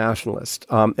Russian nationalist,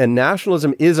 and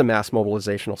nationalism is a mass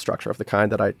mobilizational structure of the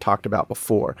kind that I talked about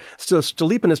before. So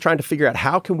Stolypin is trying to figure out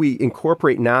how can we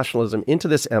incorporate nationalism into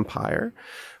this empire,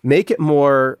 make it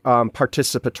more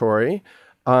participatory,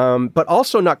 but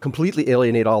also not completely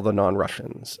alienate all the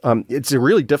non-Russians. It's a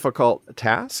really difficult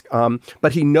task,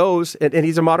 but he knows, and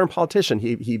he's a modern politician.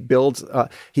 He builds,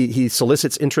 he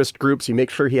solicits interest groups. He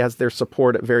makes sure he has their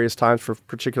support at various times for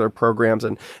particular programs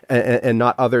and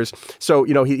not others. So,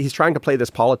 he's trying to play this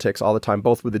politics all the time,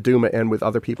 both with the Duma and with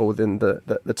other people within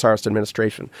the Tsarist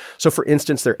administration. So, for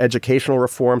instance, their educational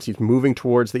reforms, he's moving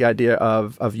towards the idea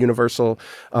of universal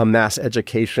mass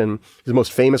education. His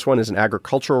most famous one is an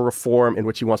agricultural reform in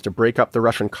which he wants to break up the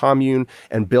Russian commune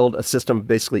and build a system of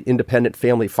basically independent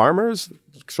family farmers,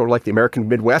 sort of like the American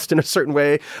Midwest in a certain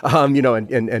way,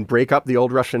 and break up the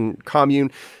old Russian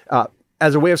commune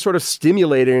as a way of sort of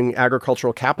stimulating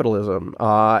agricultural capitalism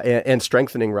and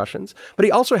strengthening Russians. But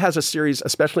he also has a series,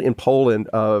 especially in Poland,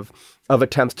 of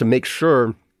attempts to make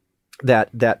sure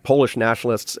that Polish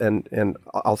nationalists and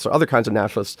also other kinds of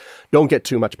nationalists don't get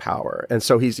too much power, and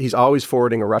so he's always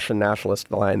forwarding a Russian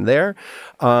nationalist line there,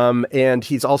 and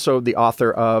he's also the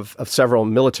author of several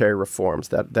military reforms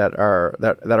that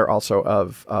are also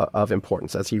of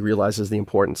importance, as he realizes the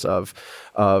importance of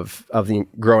the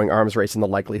growing arms race and the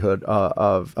likelihood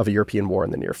of a European war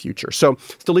in the near future. So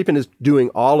Stolypin is doing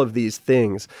all of these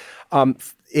things.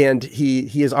 And he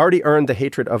has already earned the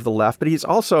hatred of the left, but he's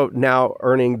also now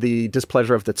earning the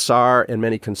displeasure of the Tsar and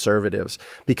many conservatives,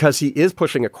 because he is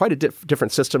pushing quite a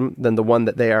different system than the one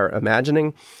that they are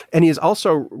imagining. And he is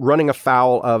also running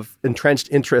afoul of entrenched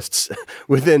interests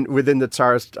within the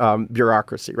Tsar's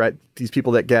bureaucracy, right? These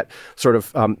people that get sort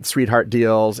of sweetheart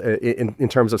deals in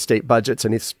terms of state budgets,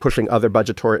 and he's pushing other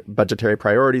budgetary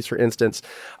priorities, for instance.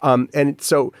 And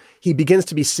so he begins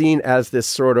to be seen as this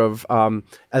sort of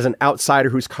as an outsider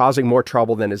who's causing more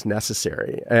trouble than is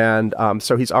necessary. And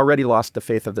so he's already lost the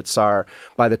faith of the Tsar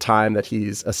by the time that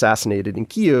he's assassinated in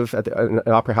Kiev at an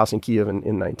opera house in Kiev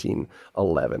in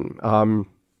 1911.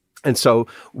 And so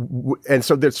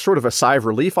there's sort of a sigh of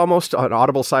relief, almost an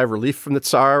audible sigh of relief from the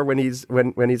Tsar when he's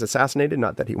assassinated.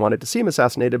 Not that he wanted to see him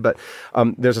assassinated, but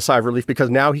there's a sigh of relief because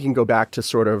now he can go back to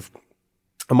sort of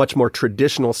a much more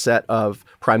traditional set of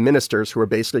prime ministers who are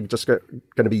basically just going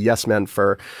to be yes men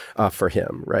for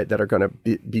him, right? That are going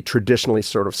to be traditionally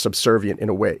sort of subservient in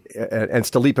a way. And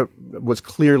Stolypin was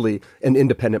clearly an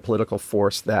independent political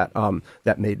force that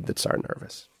made the Tsar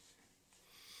nervous.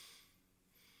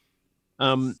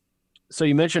 So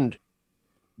you mentioned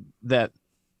that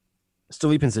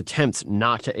Stolypin's attempts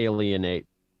not to alienate,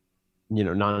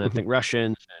 non-ethnic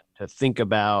Russians, to think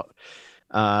about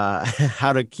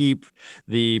how to keep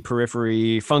the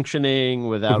periphery functioning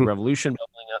without revolution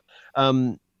bubbling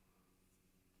up.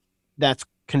 That's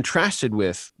contrasted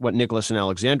with what Nicholas and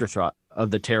Alexander thought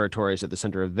of the territories at the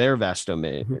center of their vast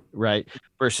domain, right?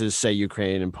 Versus, say,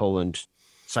 Ukraine and Poland,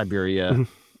 Siberia,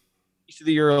 east of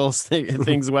the Urals,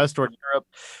 things west toward Europe.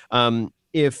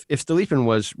 If Stolypin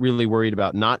was really worried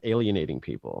about not alienating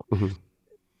people,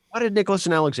 what did Nicholas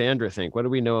and Alexander think? What do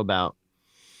we know about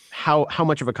how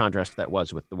much of a contrast that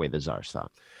was with the way the Tsars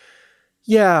thought?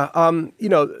 Yeah,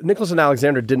 Nicholas and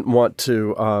Alexander didn't want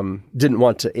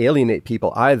to alienate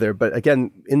people either. But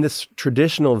again, in this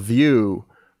traditional view,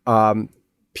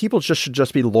 people should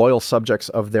just be loyal subjects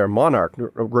of their monarch,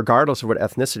 regardless of what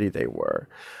ethnicity they were.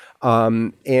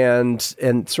 And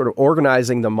sort of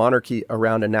organizing the monarchy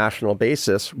around a national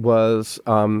basis was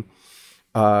kind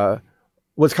of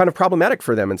problematic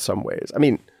for them in some ways. I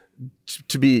mean,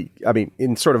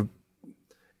 in sort of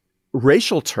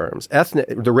racial terms,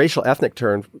 the racial ethnic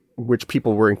terms, which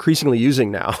people were increasingly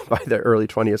using now by the early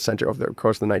 20th century, over the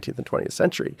course of the 19th and 20th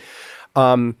century,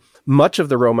 much of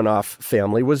the Romanov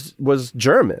family was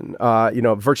German.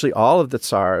 Virtually all of the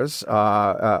Tsars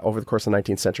over the course of the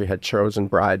 19th century had chosen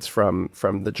brides from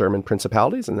the German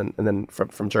principalities and then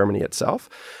from Germany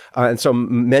itself, and so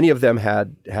many of them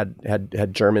had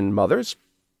German mothers.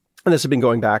 And this had been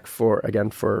going back for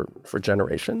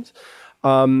generations.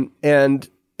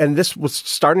 And this was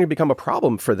starting to become a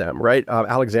problem for them, right?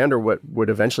 Alexander would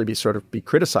eventually be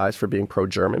criticized for being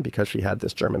pro-German because she had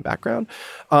this German background.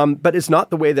 But it's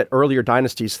not the way that earlier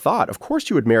dynasties thought. Of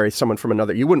course, you would marry someone from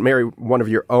another. You wouldn't marry one of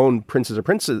your own princes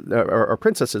or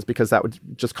princesses because that would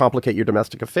just complicate your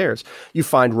domestic affairs. You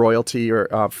find royalty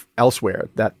or elsewhere.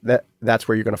 That's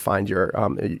where you're going to find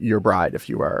your bride if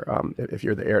you're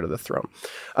the heir to the throne.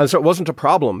 So it wasn't a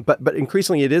problem, but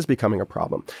increasingly it is becoming a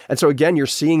problem. And so again, you're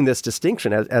seeing this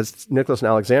distinction as Nicholas and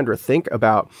Alexandra think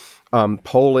about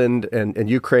Poland and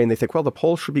Ukraine. They think, well, the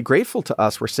Poles should be grateful to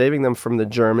us. We're saving them from the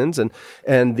Germans,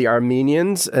 and the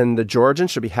Armenians and the Georgians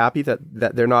should be happy that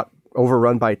they're not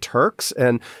overrun by Turks,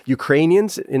 and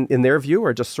Ukrainians, in their view,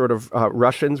 are just sort of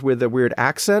Russians with a weird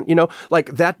accent,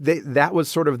 like that. That was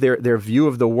sort of their view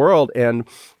of the world, and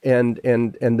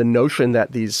the notion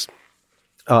that these,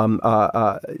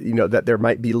 that there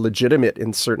might be legitimate,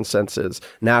 in certain senses,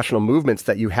 national movements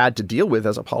that you had to deal with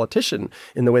as a politician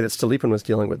in the way that Stolypin was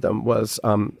dealing with them was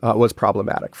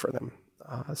problematic for them.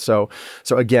 So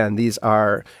again, these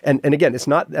are, and again, it's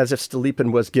not as if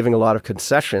Stolypin was giving a lot of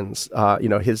concessions.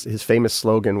 His famous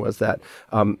slogan was that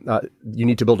you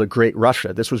need to build a great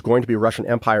Russia. This was going to be a Russian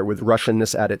empire with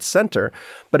Russianness at its center,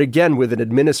 but again, with an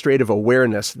administrative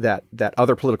awareness that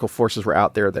other political forces were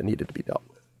out there that needed to be dealt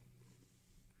with.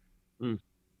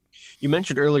 You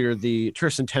mentioned earlier the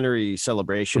tercentenary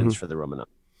celebrations for the Romanov.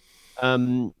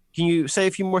 Can you say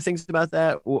a few more things about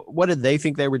that? What did they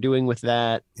think they were doing with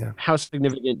that? Yeah. How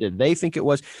significant did they think it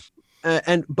was?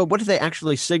 But what did they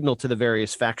actually signal to the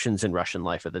various factions in Russian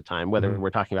life at the time, whether we're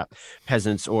talking about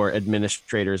peasants or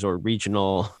administrators or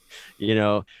regional,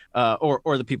 or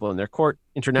the people in their court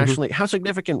internationally? How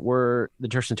significant were the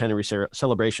tercentenary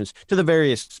celebrations to the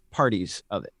various parties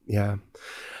of it?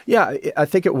 Yeah, I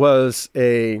think it was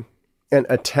an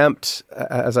attempt,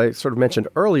 as I sort of mentioned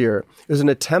earlier, it was an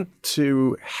attempt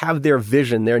to have their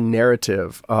vision, their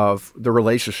narrative of the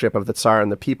relationship of the Tsar and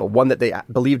the people, one that they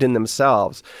believed in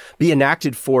themselves, be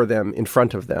enacted for them in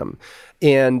front of them.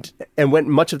 And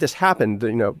when much of this happened,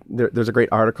 there's a great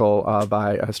article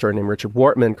by a historian named Richard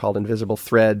Wortman called "Invisible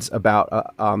Threads"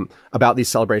 about these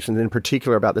celebrations, in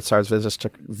particular about the Tsar's visit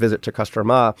to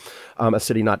Kostroma, a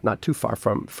city not too far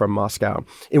from Moscow,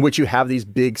 in which you have these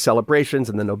big celebrations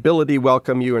and the nobility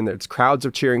welcome you, and there's crowds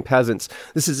of cheering peasants.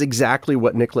 This is exactly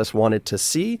what Nicholas wanted to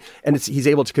see, and he's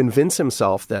able to convince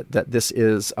himself that this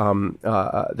is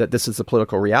the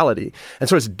political reality. And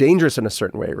so it's dangerous in a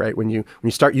certain way, right? When you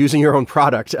start using your own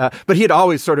product, but he had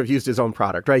always sort of used his own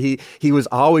product, right? He was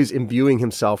always imbuing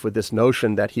himself with this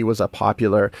notion that he was a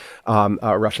popular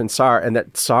Russian Tsar, and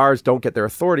that Tsars don't get their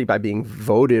authority by being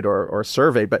voted or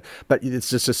surveyed, but it's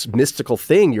just this mystical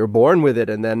thing. You're born with it,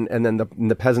 and then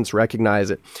the peasants recognize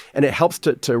it, and it helps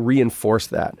to reinforce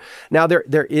that. Now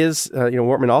there is,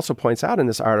 Wortman also points out in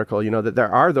this article, that there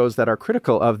are those that are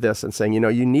critical of this and saying,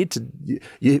 you need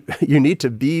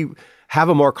to have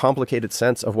a more complicated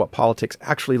sense of what politics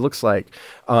actually looks like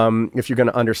if you're going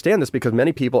to understand this, because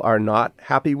many people are not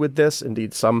happy with this.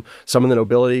 Indeed, some of the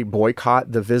nobility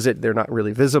boycott the visit. They're not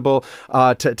really visible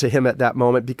to him at that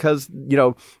moment because,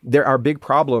 there are big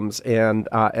problems and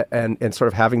sort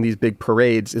of having these big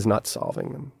parades is not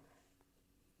solving them.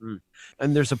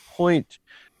 And there's a point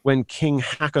when King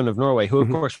Haakon of Norway, who of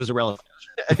course was a relative,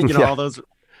 all those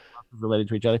related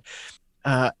to each other.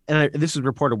 This was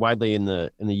reported widely in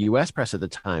the U.S. press at the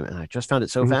time, and I just found it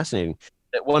so fascinating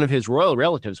that one of his royal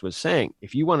relatives was saying,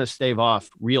 if you want to stave off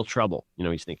real trouble,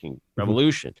 he's thinking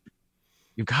revolution,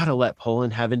 you've got to let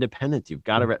Poland have independence. You've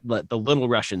got to let the little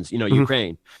Russians,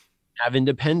 Ukraine, have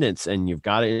independence, and you've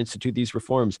got to institute these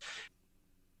reforms.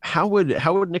 How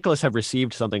would Nicholas have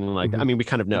received something like that? I mean, we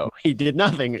kind of know he did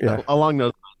nothing along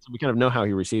those lines. So we kind of know how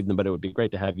he received them, but it would be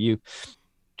great to have you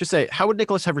just say, how would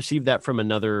Nicholas have received that from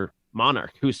another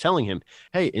monarch who's telling him,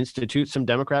 hey, institute some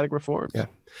democratic reforms?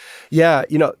 Yeah.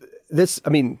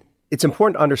 It's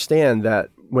important to understand that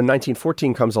when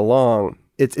 1914 comes along,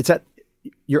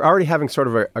 you're already having sort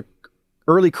of a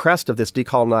early crest of this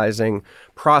decolonizing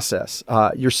process.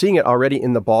 You're seeing it already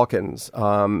in the Balkans. There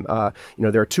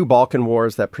are two Balkan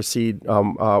wars that precede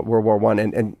World War I,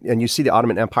 and you see the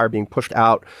Ottoman Empire being pushed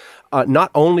out,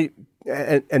 not only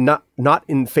and not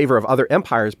in favor of other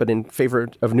empires, but in favor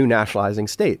of new nationalizing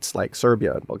states like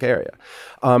Serbia and Bulgaria.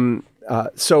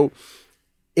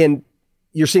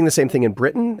 You're seeing the same thing in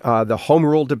Britain. The Home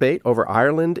Rule debate over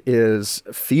Ireland is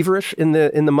feverish in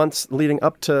the months leading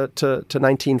up to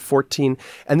 1914.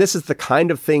 And this is the kind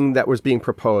of thing that was being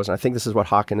proposed. And I think this is what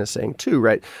Haakon is saying too,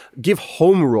 right? Give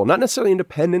Home Rule, not necessarily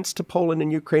independence to Poland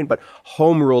and Ukraine, but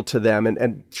Home Rule to them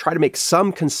and try to make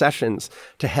some concessions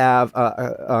to have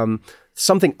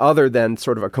something other than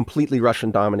sort of a completely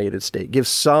Russian-dominated state. Give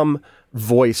some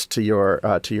voice to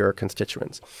your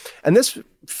constituents. And this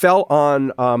fell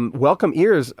on welcome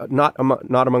ears, not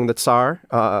among the Tsar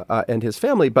and his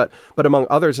family, but among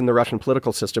others in the Russian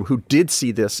political system who did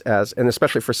see this as, and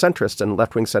especially for centrists and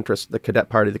left-wing centrists, the Cadet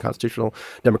Party, the Constitutional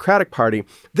Democratic Party,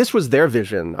 this was their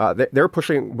vision. They're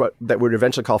pushing what that would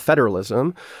eventually call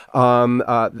federalism,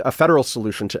 a federal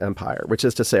solution to empire, which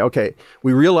is to say, okay,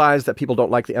 we realize that people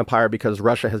don't like the empire because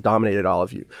Russia has dominated all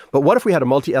of you. But what if we had a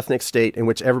multi-ethnic state in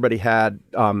which everybody had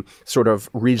sort of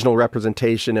regional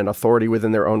representation and authority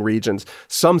within their own regions,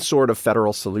 some sort of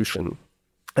federal solution?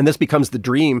 And this becomes the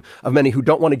dream of many who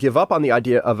don't want to give up on the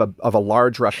idea of a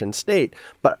large Russian state,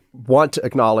 but want to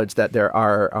acknowledge that there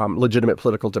are legitimate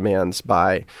political demands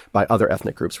by other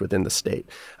ethnic groups within the state.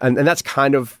 And that's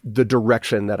kind of the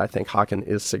direction that I think Haakon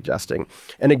is suggesting.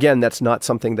 And again, that's not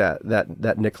something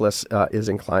that Nicholas is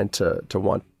inclined to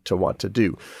want to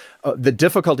do. The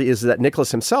difficulty is that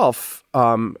Nicholas himself,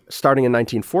 starting in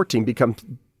 1914,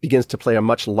 begins to play a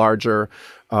much larger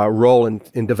role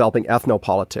in developing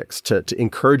ethnopolitics, to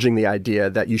encouraging the idea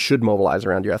that you should mobilize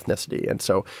around your ethnicity. And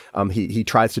so he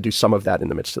tries to do some of that in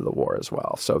the midst of the war as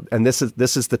well. So, and this is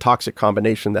the toxic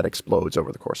combination that explodes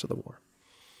over the course of the war.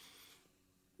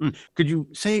 Could you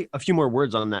say a few more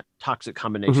words on that toxic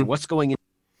combination? What's going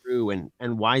through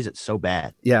and why is it so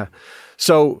bad? Yeah.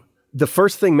 So the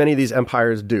first thing many of these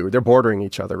empires do, they're bordering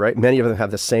each other, right? Many of them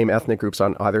have the same ethnic groups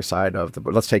on either side of the,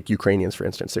 let's take Ukrainians, for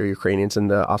instance. There are Ukrainians in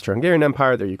the Austro-Hungarian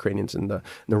Empire. There are Ukrainians in the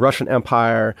Russian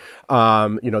Empire. There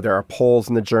are Poles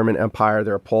in the German Empire.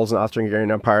 There are Poles in the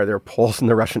Austro-Hungarian Empire. There are Poles in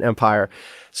the Russian Empire.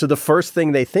 So the first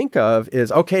thing they think of is,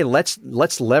 okay, let's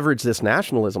leverage this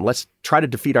nationalism. Let's try to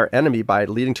defeat our enemy by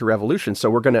leading to revolution. So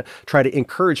we're going to try to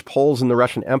encourage Poles in the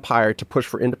Russian Empire to push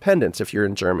for independence if you're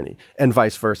in Germany, and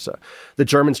vice versa. The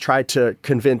Germans tried to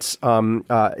convince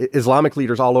Islamic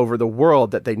leaders all over the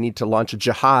world that they need to launch a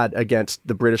jihad against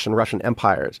the British and Russian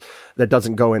empires. That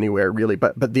doesn't go anywhere, really.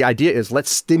 But the idea is,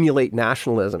 let's stimulate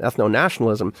nationalism,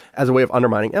 ethno-nationalism, as a way of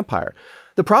undermining empire.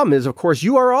 The problem is, of course,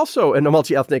 you are also in a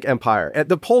multi-ethnic empire. And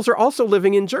the Poles are also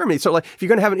living in Germany. So like, if you're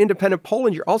going to have an independent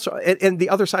Poland, you're also, and the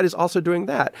other side is also doing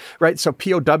that, right? So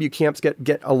POW camps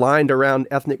get aligned around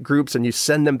ethnic groups, and you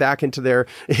send them back into their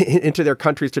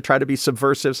countries to try to be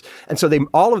subversives. And so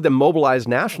all of them mobilize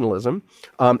nationalism,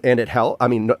 and it helped. I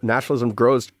mean, nationalism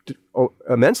grows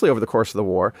immensely over the course of the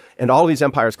war, and all of these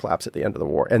empires collapse at the end of the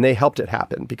war, and they helped it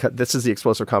happen because this is the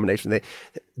explosive combination.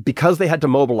 Because they had to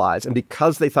mobilize, and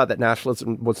because they thought that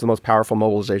nationalism was the most powerful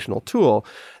mobilizational tool,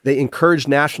 they encouraged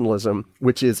nationalism,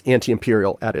 which is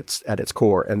anti-imperial at its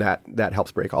core, and that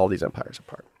helps break all these empires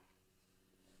apart.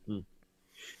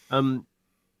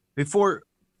 Before,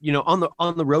 on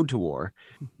the road to war,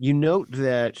 you note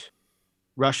that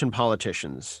Russian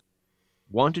politicians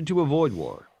wanted to avoid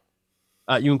war.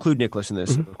 You include Nicholas in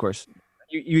this, of course.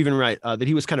 You even write that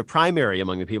he was kind of primary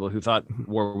among the people who thought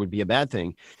war would be a bad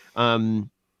thing.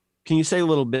 Can you say a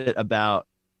little bit about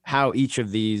how each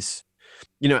of these,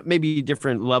 maybe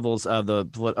different levels of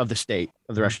the state,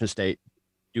 of the Russian state,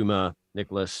 Duma,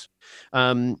 Nicholas,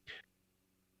 why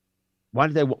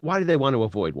did they want to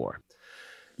avoid war?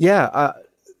 Yeah.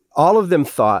 All of them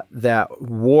thought that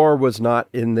war was not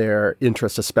in their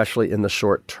interest, especially in the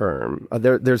short term.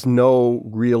 There's no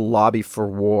real lobby for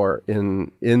war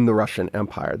in the Russian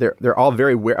Empire. They're all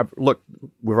very aware. Look,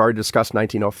 we've already discussed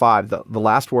 1905. The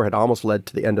last war had almost led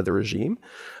to the end of the regime.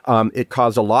 It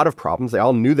caused a lot of problems. They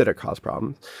all knew that it caused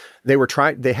problems.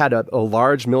 They had a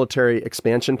large military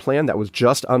expansion plan that was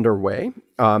just underway.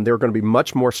 They were going to be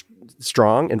much more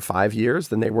strong in 5 years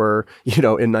than they were, in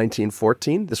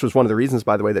 1914. This was one of the reasons,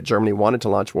 by the way, that Germany wanted to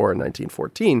launch war in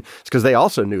 1914. It's because they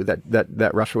also knew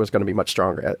that Russia was going to be much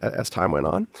stronger as time went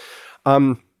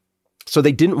on. So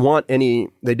they didn't want any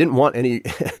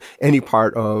any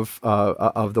part of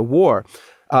the war.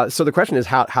 So the question is,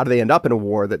 how do they end up in a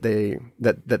war that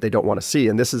they don't want to see?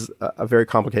 And this is a very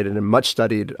complicated and much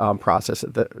studied process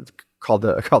called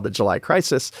the July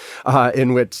Crisis,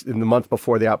 in which in the month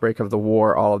before the outbreak of the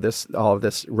war, all of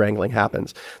this wrangling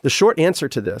happens. The short answer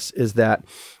to this is that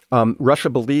Russia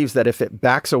believes that if it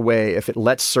backs away, if it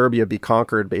lets Serbia be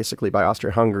conquered basically by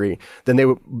Austria-Hungary, then they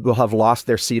will have lost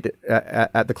their seat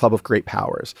at the club of great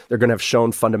powers. They're going to have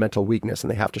shown fundamental weakness, and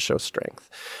they have to show strength.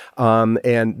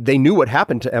 And they knew what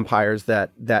happened to empires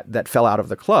that fell out of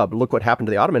the club. Look what happened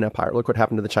to the Ottoman Empire. Look what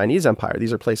happened to the Chinese Empire.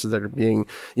 These are places that are being,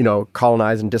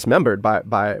 colonized and dismembered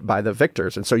by the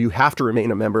victors. And so you have to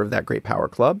remain a member of that great power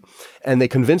club. And they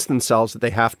convince themselves that they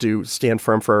have to stand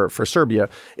firm for Serbia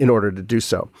in order to do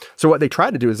so. So what they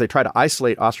try to do is they try to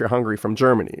isolate Austria-Hungary from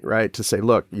Germany, right? To say,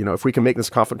 look, if we can make this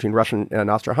conflict between Russia and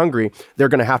Austria-Hungary, they're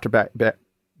going to have to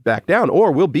back down,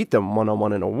 or we'll beat them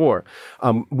one-on-one in a war.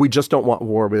 We just don't want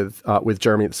war with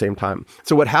Germany at the same time.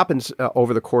 So what happens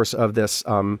over the course of this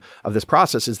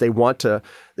process is they want to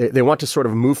sort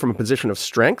of move from a position of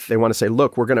strength. They want to say,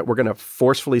 look, we're gonna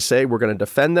forcefully say we're going to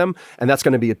defend them, and that's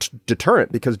going to be a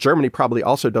deterrent because Germany probably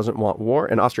also doesn't want war,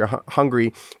 and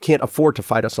Austria-Hungary can't afford to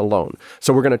fight us alone.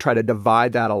 So we're going to try to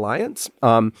divide that alliance.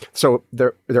 So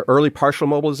their early partial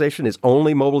mobilization is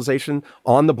only mobilization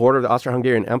on the border of the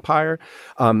Austro-Hungarian Empire.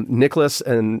 Nicholas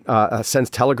sends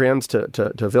telegrams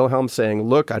to Wilhelm saying,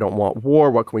 look, I don't want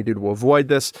war. What can we do to avoid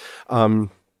this? And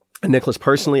Nicholas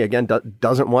personally, again,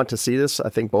 doesn't want to see this. I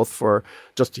think both for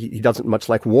just he doesn't much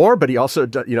like war, but he also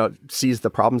sees the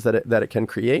problems that it can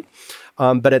create.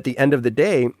 But at the end of the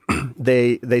day,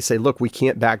 they say, look, we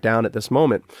can't back down at this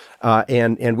moment,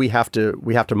 and we have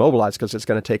to mobilize because it's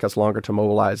going to take us longer to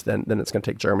mobilize than it's going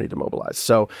to take Germany to mobilize.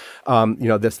 So,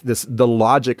 the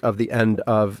logic of the end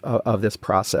of this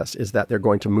process is that they're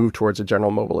going to move towards a general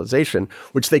mobilization,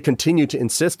 which they continue to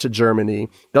insist to Germany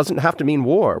doesn't have to mean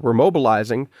war. We're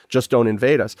mobilizing, just don't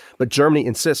invade us. But Germany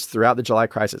insists throughout the July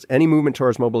Crisis, any movement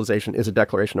towards mobilization is a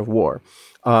declaration of war.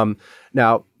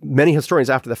 Now, many historians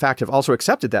after the fact have also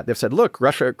accepted that. They've said, look,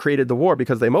 Russia created the war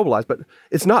because they mobilized, but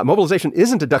it's not. Mobilization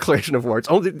isn't a declaration of war. It's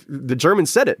only the Germans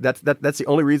said it. That's the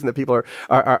only reason that people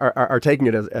are taking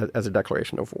it as a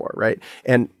declaration of war, right?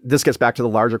 And this gets back to the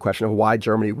larger question of why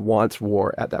Germany wants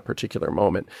war at that particular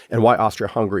moment and why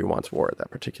Austria-Hungary wants war at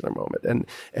that particular moment.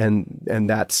 And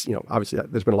that's, obviously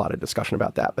there's been a lot of discussion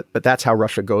about that, but that's how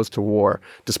Russia goes to war,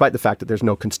 despite the fact that there's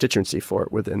no constituency for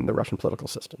it within the Russian political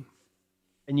system.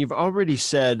 And you've already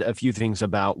said a few things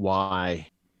about why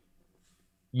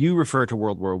you refer to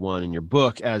World War I in your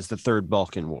book as the Third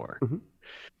Balkan War.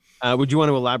 Mm-hmm. Would you want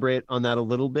to elaborate on that a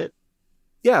little bit?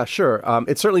 Yeah, sure.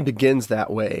 It certainly begins that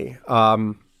way.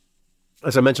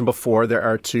 As I mentioned before, there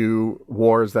are two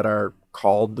wars that are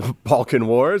called the Balkan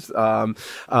Wars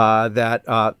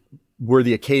that were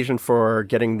the occasion for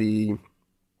getting the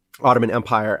Ottoman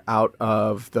Empire out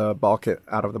of the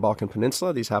Balkan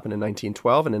Peninsula. These happened in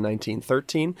 1912 and in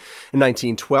 1913. In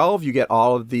 1912, you get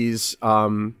all of these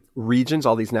regions,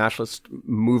 all these nationalist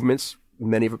movements,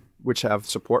 many of which have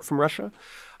support from Russia,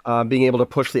 being able to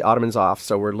push the Ottomans off.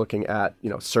 So we're looking at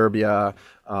Serbia,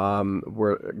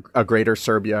 we're a greater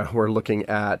Serbia. We're looking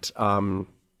at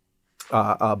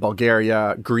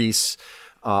Bulgaria, Greece.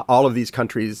 All of these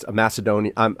countries,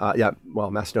 Macedonia,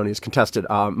 Macedonia is contested,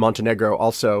 Montenegro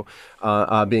also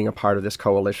being a part of this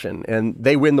coalition. And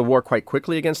they win the war quite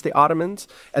quickly against the Ottomans.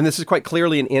 And this is quite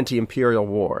clearly an anti-imperial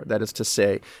war. That is to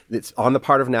say, it's on the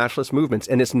part of nationalist movements.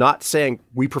 And it's not saying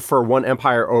we prefer one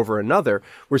empire over another.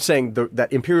 We're saying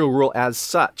that imperial rule as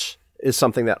such is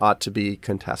something that ought to be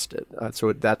contested.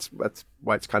 So that's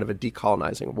why it's kind of a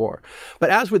decolonizing war. But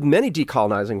as with many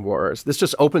decolonizing wars, this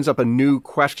just opens up a new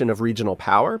question of regional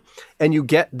power. And you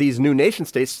get these new nation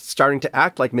states starting to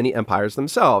act like mini empires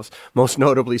themselves, most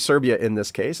notably Serbia in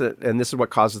this case. And this is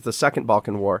what causes the Second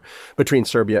Balkan War between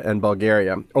Serbia and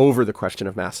Bulgaria over the question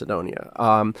of Macedonia.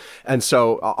 And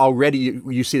so already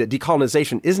you see that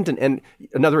decolonization isn't an end.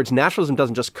 In other words, nationalism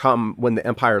doesn't just come when the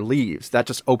empire leaves. That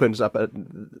just opens up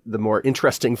the more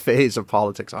interesting phase of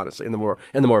politics, honestly, and the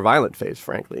more violent phase,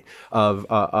 frankly, of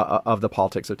the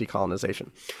politics of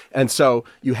decolonization. And so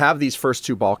you have these first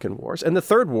two Balkan wars. And the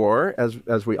third war,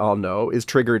 as we all know, is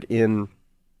triggered in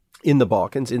the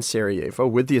Balkans, in Sarajevo,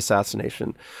 with the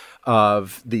assassination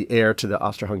of the heir to the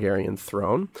Austro-Hungarian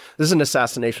throne. This is an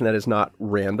assassination that is not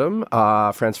random.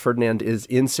 Franz Ferdinand is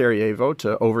in Sarajevo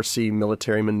to oversee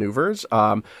military maneuvers.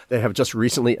 They have just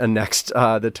recently annexed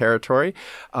the territory.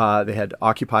 They had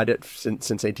occupied it since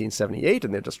 1878,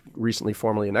 and they just recently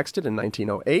formally annexed it in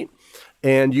 1908.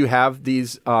 And you have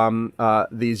these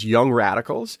young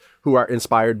radicals who are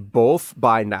inspired both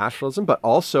by nationalism, but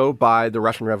also by the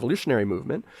Russian revolutionary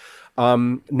movement,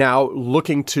 now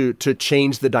looking to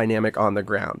change the dynamic on the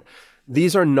ground.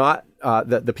 These are not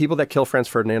the people that kill Franz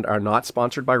Ferdinand are not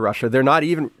sponsored by Russia. They're not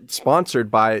even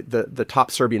sponsored by the top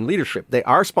Serbian leadership. They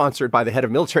are sponsored by the head of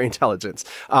military intelligence,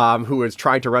 who is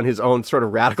trying to run his own sort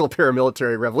of radical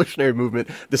paramilitary revolutionary movement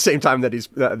the same time that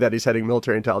he's heading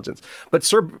military intelligence. But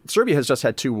Serbia has just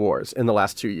had two wars in the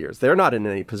last 2 years. They're not in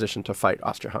any position to fight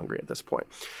Austria-Hungary at this point.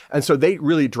 And so they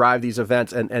really drive these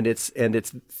events, and it's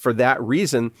for that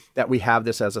reason that we have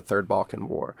this as a Third Balkan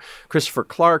War. Christopher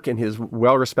Clark, in his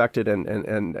well-respected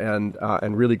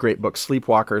and really great book,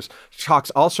 Sleepwalkers, talks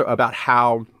also about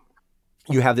how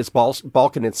you have this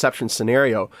Balkan inception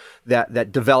scenario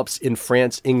that develops in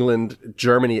France, England,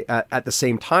 Germany at the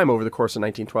same time over the course of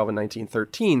 1912 and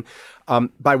 1913,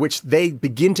 by which they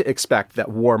begin to expect that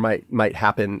war might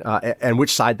happen and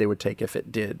which side they would take if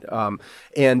it did.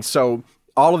 And so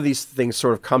all of these things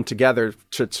sort of come together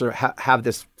to have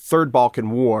this Third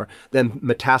Balkan War then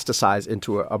metastasize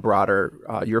into a broader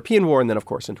European war and then, of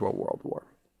course, into a world war.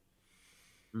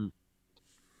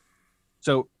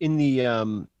 So in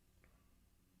the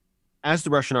as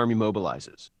the Russian army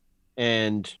mobilizes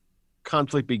and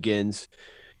conflict begins,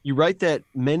 you write that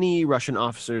many Russian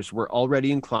officers were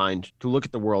already inclined to look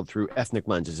at the world through ethnic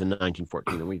lenses in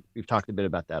 1914, and we've talked a bit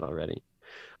about that already.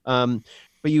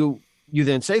 But you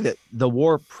then say that the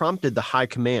war prompted the high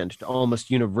command to almost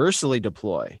universally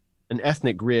deploy an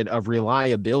ethnic grid of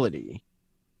reliability.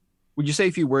 Would you say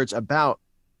a few words about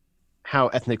how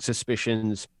ethnic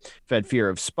suspicions fed fear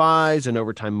of spies and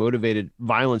over time motivated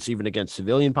violence even against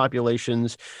civilian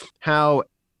populations, how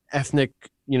ethnic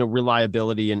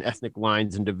reliability and ethnic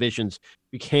lines and divisions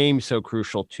became so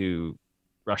crucial to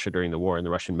Russia during the war and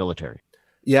the Russian military?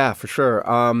 Yeah, for sure.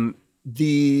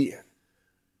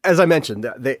 As I mentioned,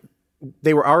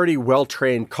 they were already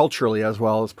well-trained culturally as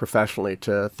well as professionally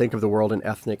to think of the world in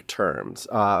ethnic terms.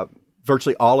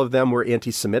 Virtually all of them were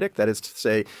anti-Semitic. That is to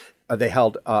say, they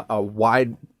held a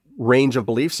wide range of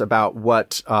beliefs about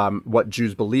what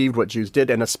Jews believed, what Jews did,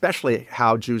 and especially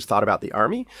how Jews thought about the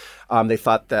army. They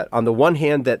thought that on the one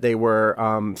hand that they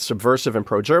were subversive and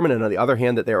pro-German, and on the other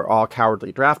hand that they were all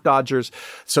cowardly draft dodgers.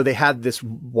 So they had this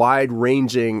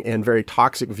wide-ranging and very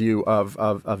toxic view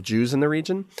of Jews in the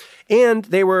region, and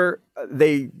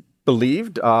they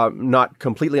believed, not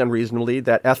completely unreasonably,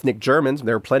 that ethnic Germans,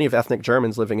 there were plenty of ethnic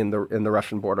Germans living in the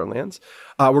Russian borderlands,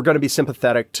 were going to be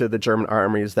sympathetic to the German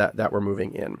armies that were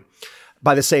moving in.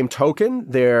 By the same token,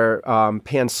 their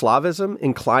pan-Slavism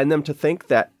inclined them to think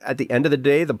that at the end of the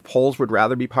day, the Poles would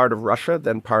rather be part of Russia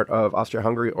than part of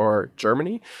Austria-Hungary or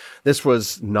Germany. This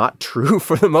was not true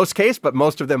for the most case, but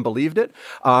most of them believed it.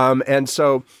 And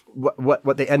so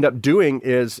what they end up doing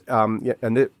is,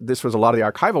 this was a lot of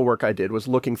the archival work I did, was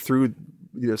looking through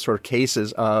sort of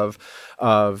cases of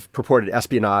purported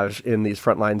espionage in these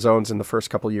frontline zones in the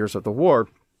first couple of years of the war.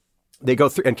 They go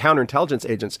through, and counterintelligence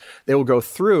agents, they will go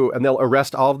through and they'll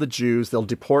arrest all of the Jews, they'll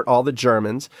deport all the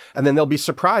Germans, and then they'll be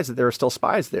surprised that there are still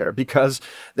spies there because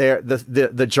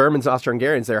the Germans,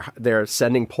 Austro-Hungarians, they're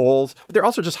sending Poles, but they're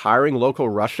also just hiring local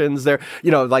Russians. They're,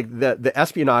 the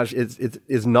espionage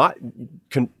is not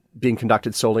being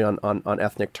conducted solely on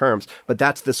ethnic terms, but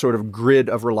that's the sort of grid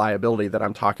of reliability that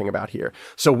I'm talking about here.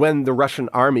 So when the Russian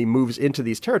army moves into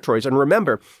these territories, and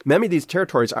remember, many of these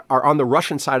territories are on the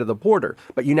Russian side of the border,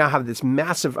 but you now have this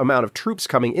massive amount of troops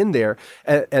coming in there,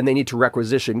 and they need to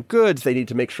requisition goods, they need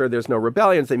to make sure there's no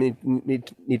rebellions, they need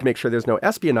to make sure there's no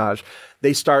espionage.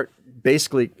 They start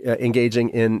basically engaging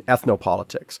in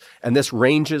ethnopolitics. And this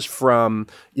ranges from,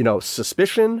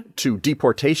 suspicion to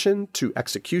deportation to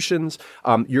executions.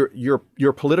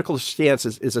 Your political stance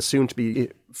is assumed to be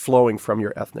flowing from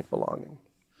your ethnic belonging.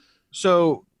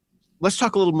 So let's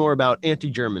talk a little more about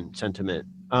anti-German sentiment.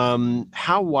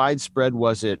 How widespread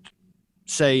was it,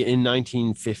 say, in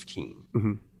 1915?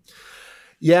 Mm-hmm.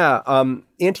 Yeah,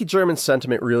 anti-German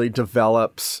sentiment really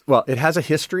develops, it has a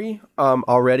history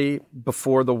already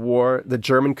before the war. The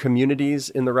German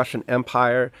communities in the Russian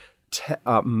Empire,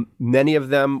 many of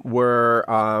them were,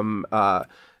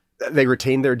 they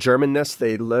retained their Germanness.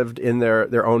 They lived in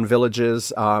their own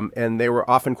villages, and they were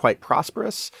often quite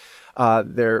prosperous.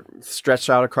 They're stretched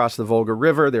out across the Volga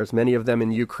River. There's many of them in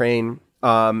Ukraine.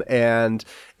 And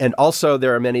also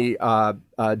there are many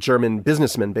German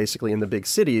businessmen basically in the big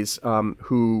cities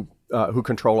who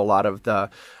control a lot of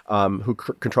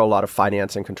control a lot of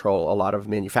finance and control a lot of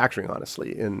manufacturing,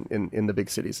 honestly, in the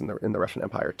big cities in the Russian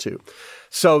Empire too.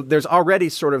 So there's already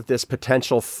sort of this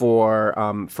potential for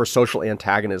social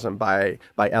antagonism by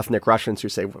ethnic Russians who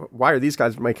say, why are these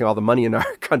guys making all the money in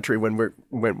our country when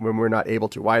we're not able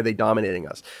to? Why are they dominating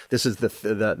us? This is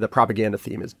the propaganda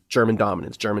theme is German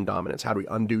dominance. How do we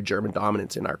undo German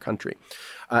dominance in our country?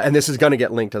 And this is going to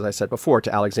get linked, as I said before,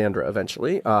 to Alexandra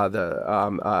eventually,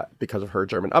 because of her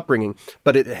German upbringing.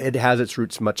 But it has its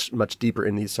roots much deeper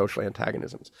in these social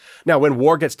antagonisms. Now, when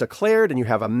war gets declared and you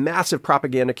have a massive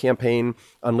propaganda campaign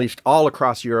unleashed all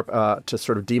across Europe to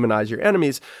sort of demonize your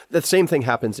enemies, the same thing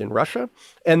happens in Russia.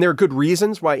 And there are good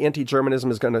reasons why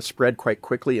anti-Germanism is going to spread quite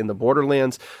quickly in the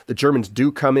borderlands. The Germans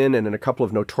do come in, and in a couple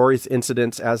of notorious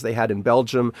incidents, as they had in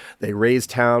Belgium, they raze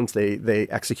towns, they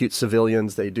execute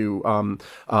civilians, they do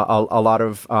a lot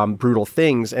of brutal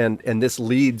things, and this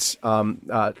leads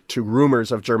to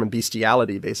rumors of German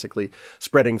bestiality, basically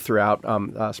spreading throughout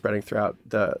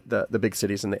the big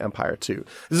cities in the empire too.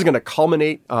 This is going to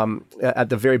culminate at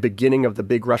the very beginning of the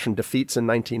big Russian defeats in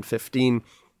 1915.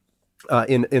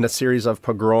 In a series of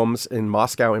pogroms in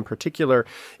Moscow in particular,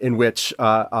 in which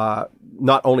not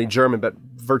only German but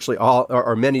virtually all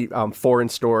or many foreign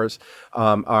stores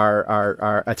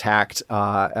are attacked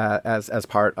as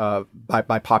part of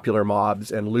by popular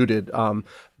mobs and looted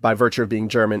by virtue of being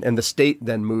German, and the state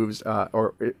then moves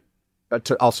to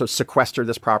also sequester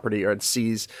this property or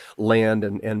seize land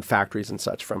and factories and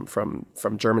such from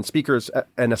German speakers,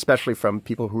 and especially from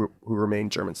people who remain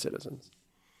German citizens.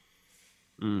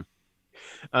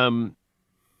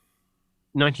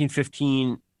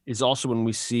 1915 is also when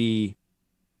we see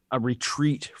a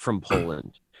retreat from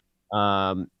Poland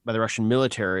by the Russian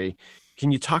military.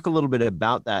 Can you talk a little bit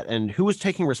about that, and who was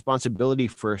taking responsibility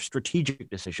for strategic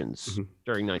decisions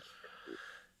during 1915?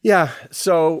 Yeah,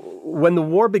 so when the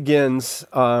war begins,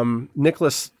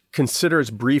 Nicholas considers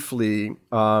briefly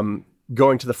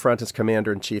going to the front as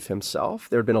commander-in-chief himself.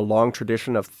 There had been a long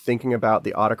tradition of thinking about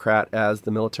the autocrat as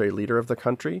the military leader of the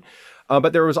country.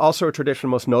 But there was also a tradition,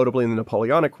 most notably in the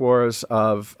Napoleonic Wars,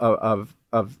 of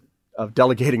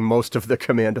delegating most of the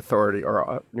command authority,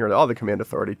 or nearly all the command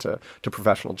authority, to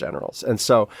professional generals. And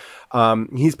so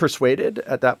he's persuaded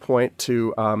at that point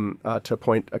to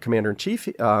appoint a commander-in-chief.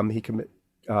 He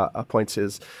appoints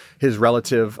his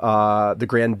relative, the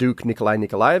Grand Duke Nikolai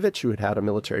Nikolaevich, who had had a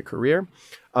military career,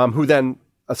 who then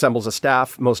assembles a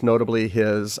staff, most notably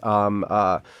his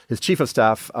chief of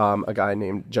staff, a guy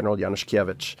named General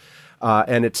Yanushkevich.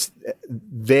 And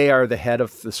they are the head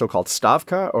of the so-called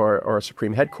Stavka or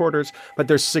Supreme Headquarters, but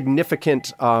there's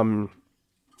significant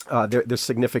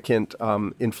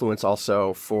influence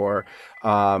also for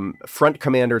front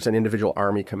commanders and individual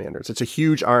army commanders. It's a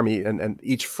huge army, and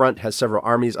each front has several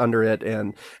armies under it,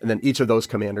 and then each of those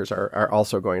commanders are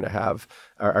also going to have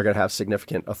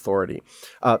significant authority.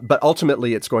 But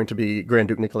ultimately, it's going to be Grand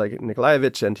Duke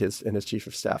Nikolaevich and his chief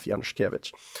of staff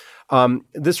Yanushkevich.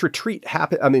 This retreat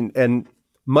happened. And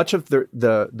much of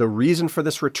the reason for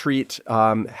this retreat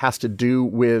has to do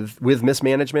with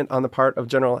mismanagement on the part of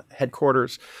General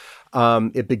Headquarters.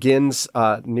 It begins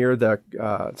near the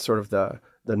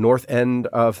north end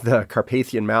of the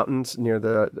Carpathian Mountains, near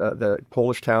the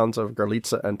Polish towns of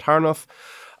Gorlice and Tarnów.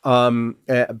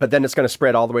 But then it's going to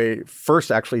spread all the way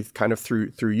first, actually, kind of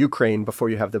through Ukraine before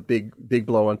you have the big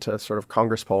blow into sort of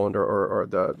Congress Poland or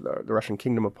the Russian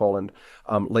Kingdom of Poland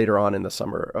later on in the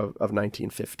summer of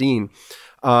 1915.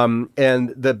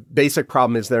 And the basic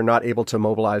problem is they're not able to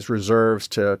mobilize reserves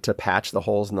to patch the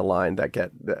holes in the line that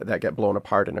get blown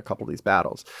apart in a couple of these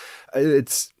battles.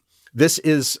 This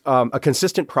is a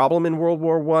consistent problem in World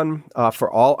War I for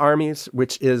all armies,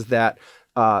 which is that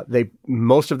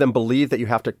most of them believe that you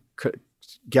have to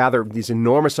gather these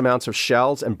enormous amounts of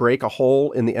shells and break a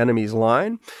hole in the enemy's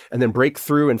line and then break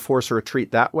through and force a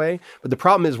retreat that way. But the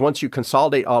problem is once you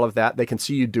consolidate all of that, they can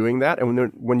see you doing that.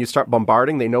 And when you start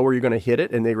bombarding, they know where you're going to hit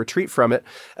it and they retreat from it.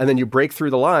 And then you break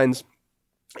through the lines.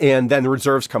 And then the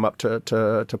reserves come up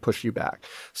to push you back.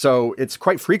 So it's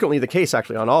quite frequently the case,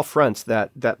 actually, on all fronts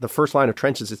that the first line of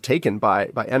trenches is taken by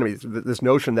enemies. This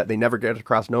notion that they never get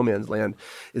across no man's land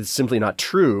is simply not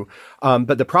true.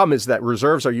 But the problem is that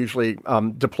reserves are usually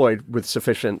deployed with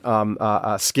sufficient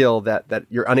skill that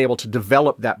you're unable to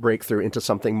develop that breakthrough into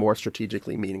something more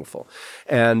strategically meaningful.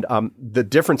 And the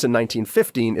difference in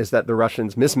 1915 is that the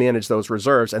Russians mismanage those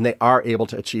reserves and they are able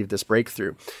to achieve this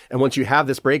breakthrough. And once you have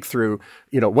this breakthrough,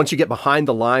 once you get behind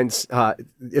the lines,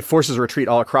 it forces a retreat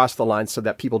all across the lines so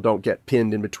that people don't get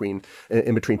pinned in between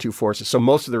two forces. So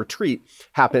most of the retreat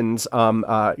happens,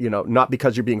 not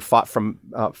because you're being fought from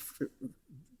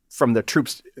the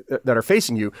troops that are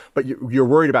facing you, but you're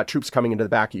worried about troops coming into the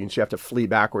back of you, and so you have to flee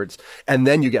backwards, and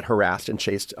then you get harassed and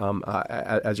chased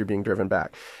as you're being driven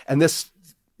back. And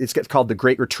it's called the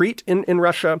Great Retreat in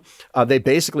Russia. They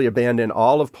basically abandon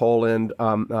all of Poland,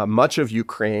 much of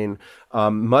Ukraine,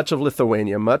 much of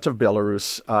Lithuania, much of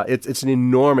Belarus. It's an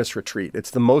enormous retreat.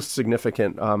 It's the most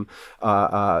significant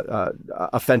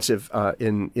offensive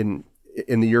in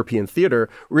the European theater,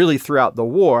 really throughout the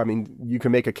war. I mean, you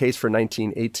can make a case for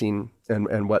 1918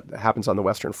 and what happens on the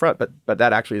Western Front, but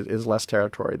that actually is less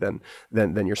territory than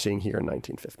you're seeing here in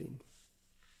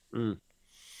 1915.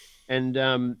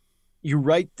 And you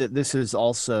write that this is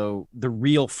also the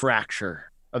real fracture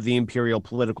of the imperial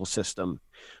political system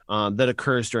that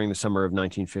occurs during the summer of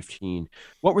 1915.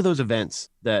 What were those events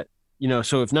that,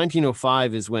 so if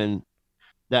 1905 is when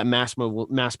that mass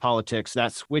politics,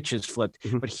 that switch is flipped,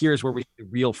 but here's where we see the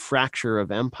real fracture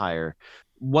of empire.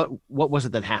 What was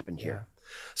it that happened here?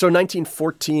 So in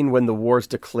 1914, when the war is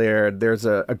declared, there's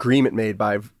an agreement made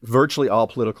by virtually all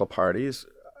political parties,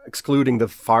 excluding the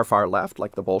far, far left,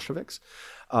 like the Bolsheviks,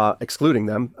 excluding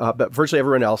them, but virtually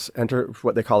everyone else enter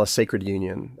what they call a sacred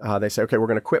union. They say, okay, we're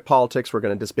going to quit politics, we're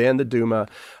going to disband the Duma,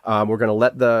 we're going to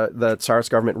let the Tsarist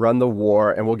government run the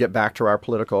war, and we'll get back to our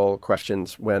political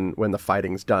questions when the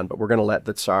fighting's done. But we're going to let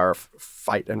the Tsar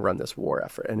fight and run this war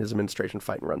effort, and his administration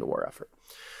fight and run the war effort.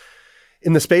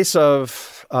 In the space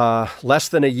of less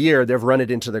than a year, they've run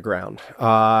it into the ground.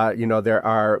 There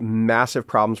are massive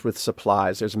problems with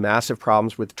supplies. There's massive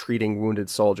problems with treating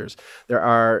wounded soldiers.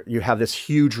 You have this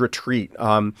huge retreat.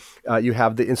 You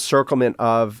have the encirclement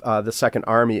of the Second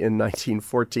Army in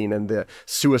 1914 and the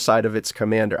suicide of its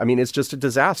commander. I mean, it's just a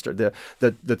disaster.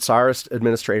 The Tsarist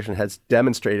administration has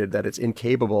demonstrated that it's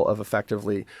incapable of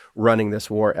effectively running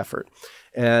this war effort.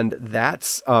 And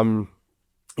that's...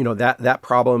 that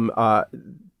problem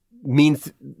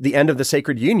means the end of the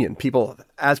sacred union. People,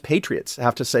 as patriots,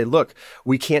 have to say, look,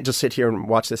 we can't just sit here and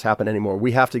watch this happen anymore.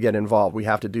 We have to get involved. We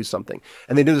have to do something.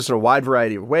 And they do this in a wide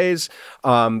variety of ways,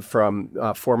 from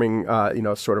forming,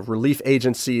 sort of relief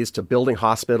agencies to building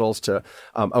hospitals to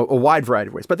a wide variety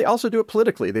of ways. But they also do it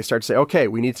politically. They start to say, okay,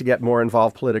 we need to get more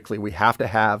involved politically. We have to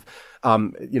have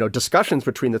discussions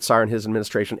between the Tsar and his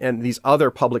administration and these other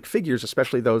public figures,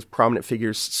 especially those prominent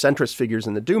figures, centrist figures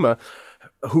in the Duma,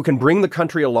 who can bring the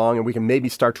country along, and we can maybe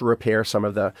start to repair some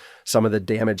of the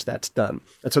damage that's done.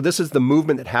 And so this is the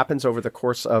movement that happens over the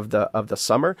course of the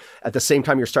summer. At the same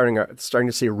time, you're starting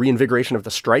to see a reinvigoration of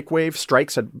the strike wave.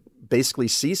 Strikes had basically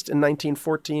ceased in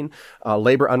 1914.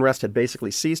 Labor unrest had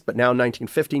basically ceased, but now in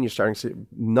 1915, you're starting to see a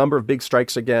number of big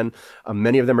strikes again.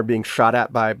 Many of them are being shot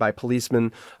at by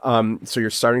policemen. So you're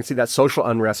starting to see that social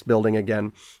unrest building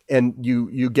again. And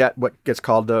you get what gets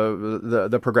called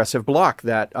the progressive bloc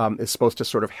that is supposed to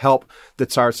sort of help the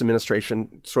Tsarist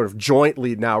administration sort of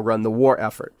jointly now run the war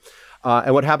effort.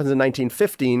 And what happens in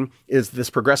 1915 is this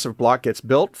progressive bloc gets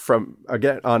built from,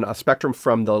 again, on a spectrum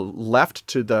from the left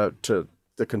to the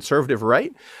conservative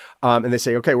right. And they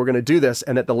say, okay, we're going to do this.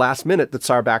 And at the last minute, the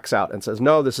Tsar backs out and says,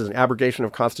 no, this is an abrogation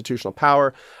of constitutional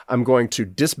power. I'm going to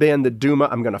disband the Duma.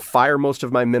 I'm going to fire most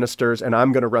of my ministers, and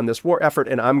I'm going to run this war effort,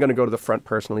 and I'm going to go to the front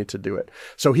personally to do it.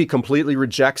 So he completely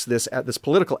rejects this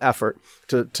political effort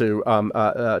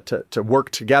to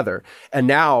work together. And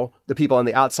now the people on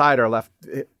the outside are left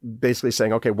basically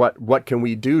saying, okay, what can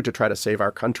we do to try to save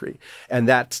our country? And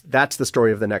that's the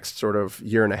story of the next sort of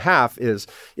year and a half is,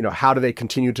 how do they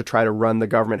continue to try to run the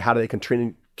government? How do they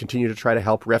continue to try to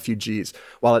help refugees,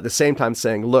 while at the same time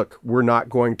saying, look, we're not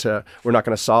going to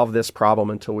solve this problem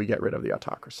until we get rid of the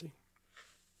autocracy.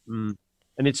 And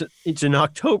it's in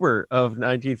October of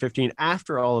 1915,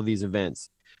 after all of these events,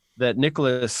 that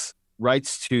Nicholas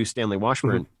writes to Stanley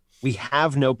Washburn, we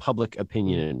have no public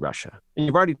opinion in Russia. And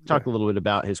you've already talked a little bit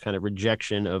about his kind of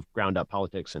rejection of ground up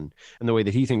politics and the way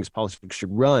that he thinks politics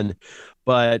should run.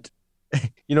 But,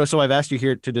 so I've asked you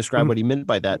here to describe what he meant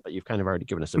by that, but you've kind of already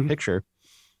given us a picture.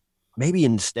 Maybe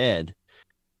instead,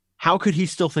 how could he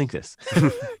still think this?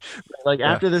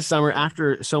 After this summer,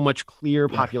 after so much clear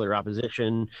popular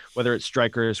opposition, whether it's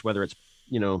strikers, whether it's,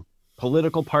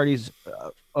 political parties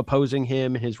opposing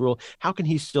him and his rule, how can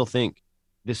he still think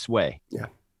this way?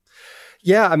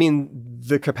 Yeah, I mean,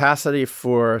 the capacity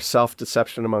for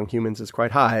self-deception among humans is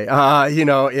quite high.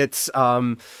 It's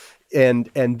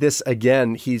and this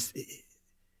again,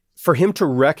 for him to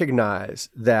recognize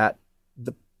that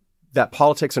that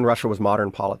politics in Russia was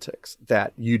modern politics,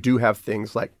 that you do have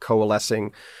things like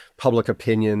coalescing public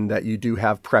opinion, that you do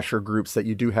have pressure groups, that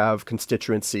you do have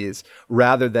constituencies,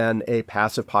 rather than a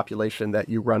passive population that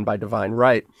you run by divine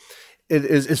right, it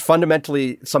is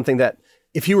fundamentally something that,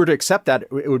 if he were to accept that,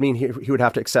 it would mean he would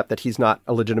have to accept that he's not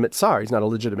a legitimate Tsar. He's not a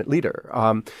legitimate leader.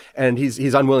 And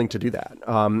he's unwilling to do that.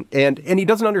 And he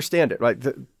doesn't understand it, right?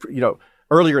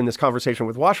 Earlier in this conversation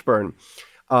with Washburn,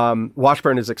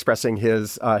 Washburn is expressing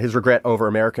his regret over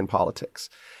American politics.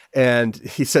 And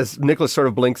he says, Nicholas sort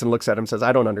of blinks and looks at him and says,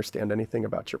 I don't understand anything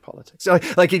about your politics. So,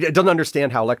 he doesn't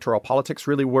understand how electoral politics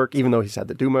really work, even though he's had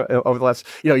the Duma over the last,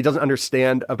 he doesn't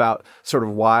understand about sort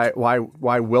of why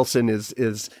Wilson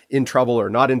is in trouble or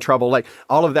not in trouble. Like,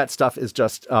 all of that stuff is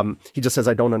just, he just says,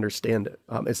 I don't understand it.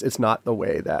 It's not the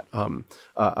way that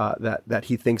that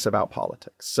he thinks about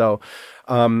politics. So,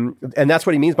 and that's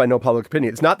what he means by no public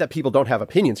opinion. It's not that people don't have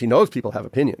opinions. He knows people have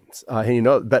opinions.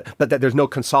 But that there's no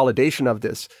consolidation of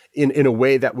this in a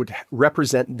way that would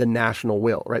represent the national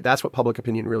will, right? That's what public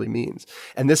opinion really means.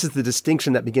 And this is the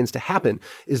distinction that begins to happen,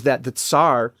 is that the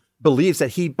Tsar believes that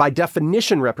he, by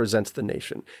definition, represents the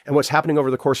nation. And what's happening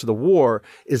over the course of the war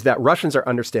is that Russians are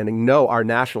understanding, no, our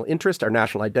national interest, our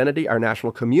national identity, our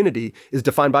national community is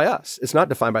defined by us. It's not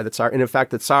defined by the Tsar. And in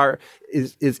fact, the Tsar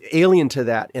is alien to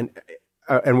that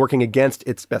and working against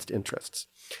its best interests.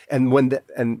 And when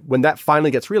that finally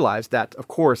gets realized, that, of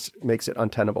course, makes it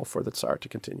untenable for the Tsar to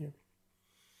continue.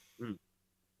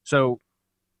 So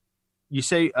you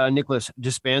say Nicholas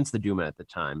disbands the Duma at the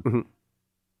time. Mm-hmm.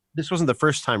 This wasn't the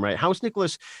first time, right? How is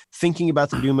Nicholas thinking about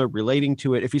the Duma, relating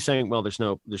to it? If he's saying, well, there's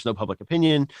no public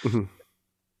opinion,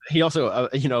 he also,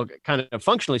 kind of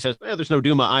functionally says, there's no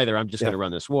Duma either. I'm just going to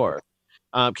run this war.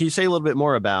 Can you say a little bit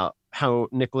more about how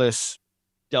Nicholas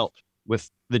dealt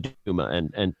with the Duma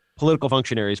and political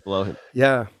functionaries below him?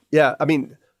 Yeah. I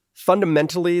mean,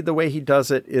 fundamentally, the way he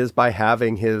does it is by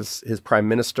having his prime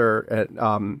minister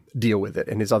deal with it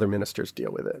and his other ministers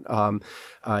deal with it.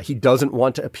 He doesn't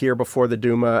want to appear before the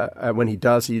Duma. When he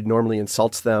does, he normally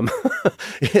insults them,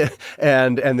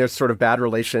 and there's sort of bad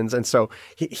relations. And so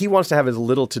he wants to have as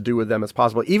little to do with them as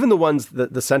possible. Even the ones, the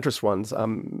centrist ones,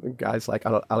 guys like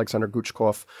Alexander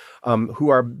Guchkov, who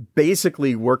are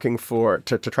basically working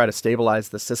to try to stabilize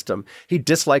the system. He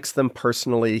dislikes them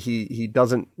personally. He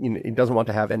doesn't want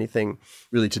to have anything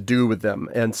really to do with them.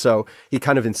 And so he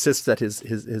kind of insists that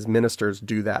his ministers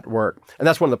do that work. And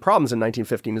that's one of the problems in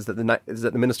 1915 is that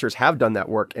the ministers have done that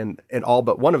work, and all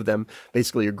but one of them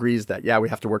basically agrees that, we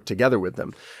have to work together with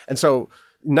them. And so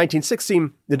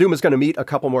 1916, the Duma is going to meet a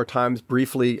couple more times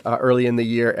briefly early in the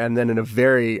year, and then in a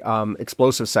very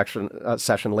explosive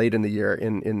session late in the year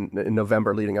in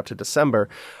November leading up to December,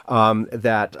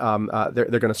 that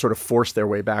they're going to sort of force their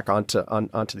way back onto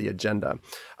the agenda.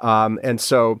 And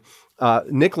so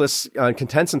Nicholas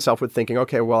contents himself with thinking,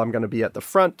 okay, well, I'm going to be at the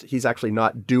front. He's actually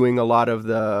not doing a lot of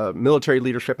the military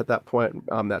leadership at that point.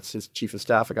 That's his chief of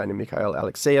staff, a guy named Mikhail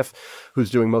Alexeyev,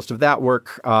 who's doing most of that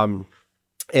work.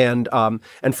 And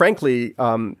frankly,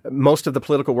 most of the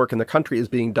political work in the country is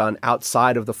being done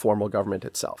outside of the formal government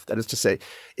itself. That is to say,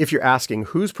 if you're asking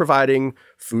who's providing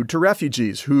food to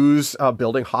refugees, who's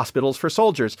building hospitals for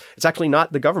soldiers, it's actually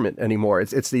not the government anymore.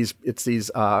 It's these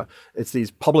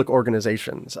public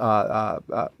organizations that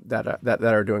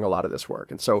are doing a lot of this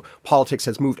work. And so politics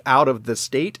has moved out of the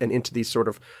state and into these sort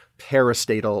of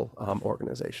parastatal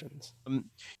organizations.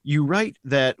 You write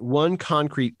that one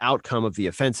concrete outcome of the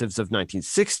offensives of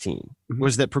 1916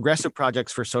 was that progressive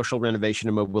projects for social renovation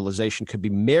and mobilization could be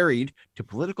married to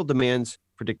political demands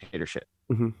for dictatorship.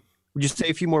 Would you say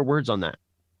a few more words on that?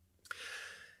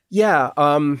 Yeah.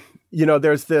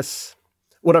 There's this,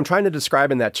 what I'm trying to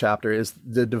describe in that chapter is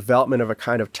the development of a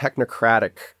kind of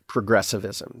technocratic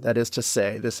progressivism. That is to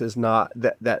say, this is not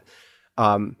that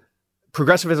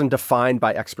progressivism defined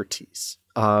by expertise,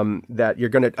 that you're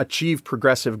going to achieve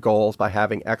progressive goals by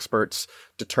having experts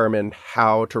determine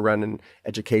how to run an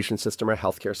education system or a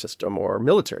healthcare system or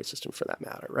military system for that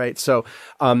matter, right? So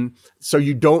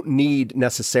you don't need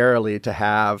necessarily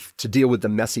to deal with the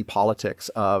messy politics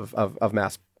of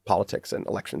mass politics and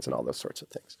elections and all those sorts of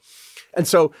things. And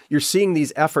so you're seeing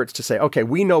these efforts to say, okay,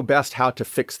 we know best how to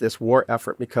fix this war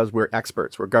effort because we're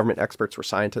experts, we're government experts, we're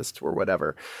scientists, we're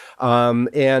whatever. And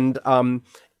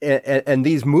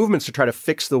these movements to try to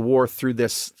fix the war through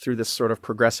this sort of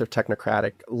progressive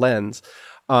technocratic lens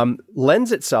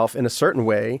lends itself in a certain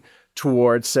way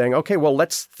towards saying, okay, well,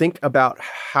 let's think about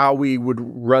how we would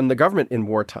run the government in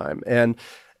wartime. And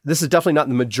this is definitely not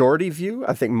the majority view.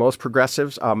 I think most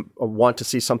progressives want to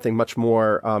see something much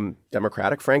more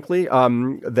democratic, frankly,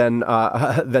 than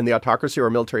the autocracy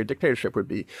or military dictatorship would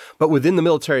be. But within the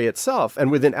military itself, and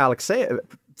within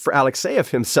Alexeyev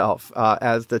himself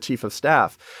as the chief of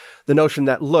staff, the notion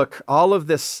that, look, all of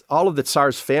the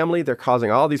Tsar's family, they're causing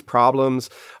all these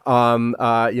problems,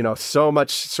 so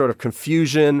much sort of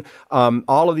confusion,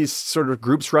 all of these sort of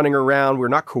groups running around. We're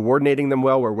not coordinating them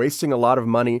well. We're wasting a lot of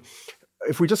money.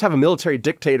 If we just have a military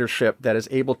dictatorship that is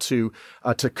able to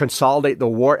consolidate the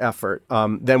war effort,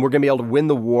 then we're going to be able to win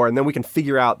the war, and then we can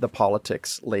figure out the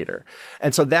politics later.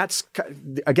 And so that's,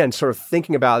 again, sort of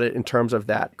thinking about it in terms of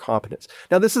that competence.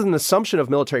 Now, this is an assumption of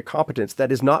military competence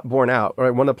that is not borne out. Right?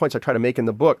 One of the points I try to make in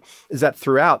the book is that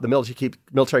throughout, the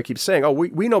military keeps saying, oh,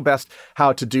 we know best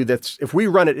how to do this. If we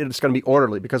run it, it's going to be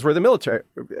orderly because we're the military.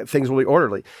 Things will be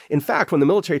orderly. In fact, when the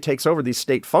military takes over these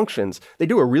state functions, they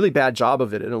do a really bad job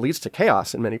of it, and it leads to chaos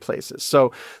in many places.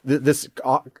 So this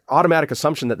automatic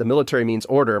assumption that the military means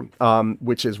order,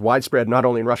 which is widespread not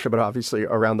only in Russia but obviously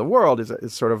around the world,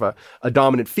 is sort of a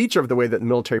dominant feature of the way that the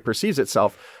military perceives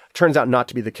itself, turns out not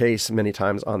to be the case many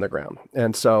times on the ground.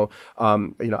 And so,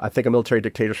 I think a military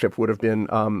dictatorship would have been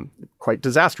quite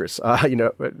disastrous.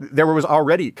 There was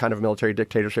already kind of military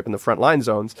dictatorship in the frontline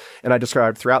zones, and I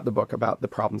described throughout the book about the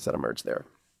problems that emerged there.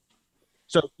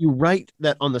 So you write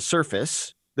that on the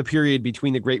surface, the period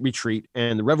between the Great Retreat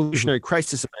and the revolutionary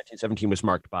crisis of 1917 was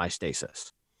marked by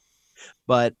stasis.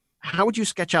 But how would you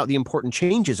sketch out the important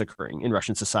changes occurring in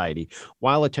Russian society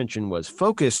while attention was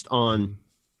focused on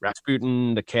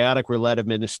Rasputin, the chaotic roulette of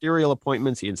ministerial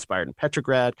appointments he inspired in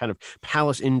Petrograd, kind of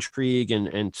palace intrigue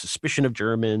and suspicion of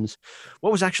Germans?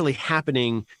 What was actually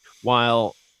happening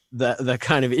while the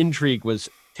kind of intrigue was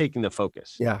taking the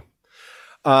focus? Yeah.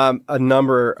 A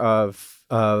number of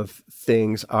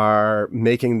things are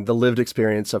making the lived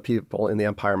experience of people in the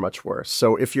empire much worse.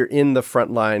 So if you're in the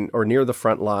front line or near the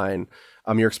front line,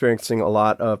 you're experiencing a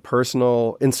lot of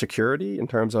personal insecurity in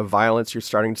terms of violence. You're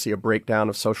starting to see a breakdown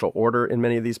of social order in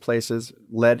many of these places,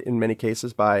 led in many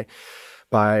cases by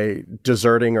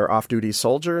deserting or off-duty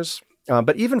soldiers.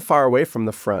 But even far away from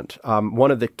the front,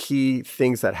 one of the key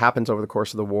things that happens over the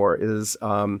course of the war is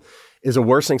a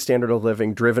worsening standard of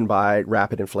living driven by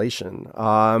rapid inflation.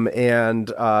 And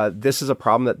this is a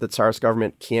problem that the Tsar's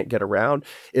government can't get around.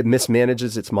 It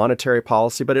mismanages its monetary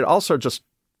policy, but it also just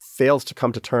fails to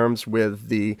come to terms with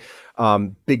the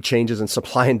big changes in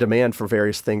supply and demand for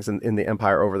various things in the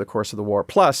empire over the course of the war.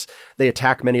 Plus, they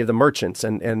attack many of the merchants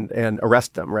and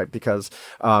arrest them, right? Because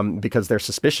they're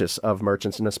suspicious of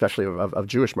merchants and especially of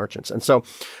Jewish merchants. And so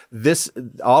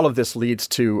all of this leads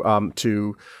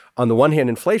to on the one hand,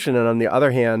 inflation, and on the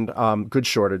other hand, goods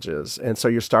shortages. And so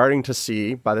you're starting to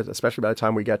see, especially by the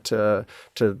time we get to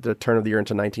the turn of the year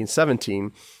into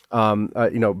 1917,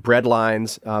 bread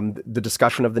lines, the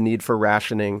discussion of the need for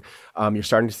rationing. You're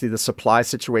starting to see the supply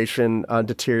situation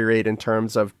deteriorate in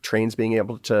terms of trains being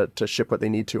able to ship what they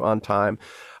need to on time.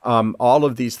 All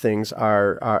of these things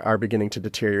are beginning to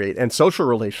deteriorate, and social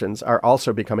relations are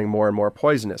also becoming more and more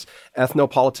poisonous.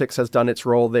 Ethnopolitics has done its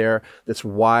role there. This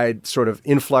wide sort of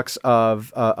influx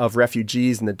of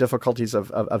refugees and the difficulties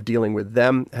of dealing with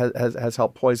them has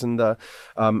helped poison the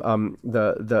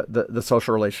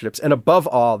social relationships. And above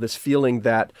all, this feeling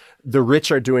that the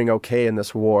rich are doing okay in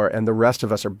this war, and the rest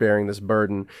of us are bearing this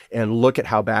burden. And look at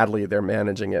how badly they're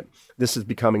managing it. This is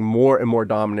becoming more and more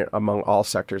dominant among all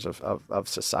sectors of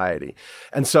society.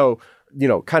 And so,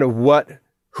 kind of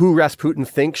who Rasputin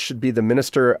thinks should be the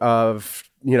minister of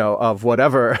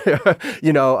whatever,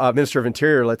 Minister of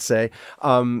Interior, let's say,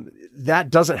 that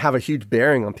doesn't have a huge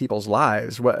bearing on people's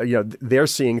lives. They're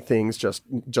seeing things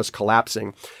just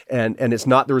collapsing, and it's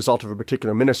not the result of a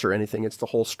particular minister or anything. It's the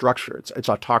whole structure. It's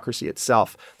autocracy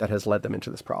itself that has led them into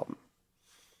this problem.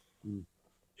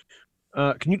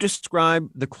 Can you describe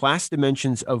the class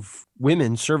dimensions of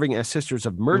women serving as Sisters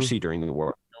of Mercy during the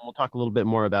war? And we'll talk a little bit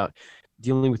more about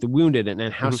dealing with the wounded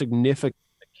and how significant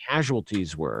the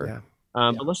casualties were.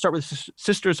 But let's start with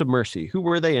Sisters of Mercy. Who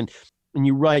were they? And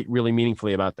you write really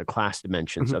meaningfully about the class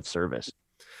dimensions of service.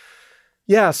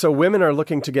 Yeah, so women are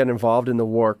looking to get involved in the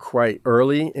war quite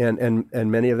early, and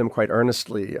many of them quite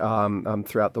earnestly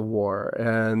throughout the war.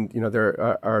 And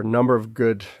there are a number of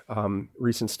good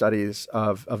recent studies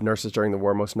of nurses during the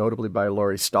war, most notably by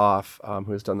Laurie Stoff,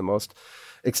 who has done the most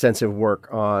extensive work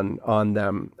on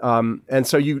them. And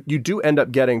so you do end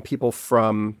up getting people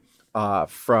from a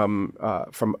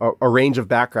range of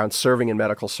backgrounds serving in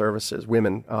medical services,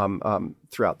 women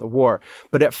throughout the war.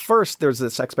 But at first, there's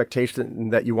this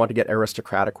expectation that you want to get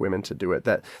aristocratic women to do it,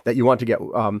 that you want to get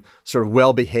sort of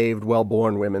well-behaved,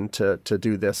 well-born women to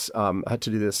do this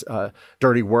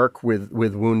dirty work with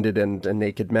wounded and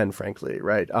naked men, frankly,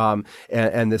 right?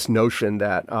 And this notion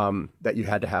that you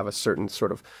had to have a certain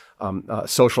sort of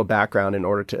social background in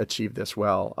order to achieve this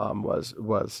well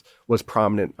was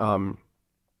prominent.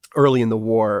 Early in the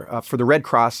war, for the Red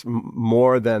Cross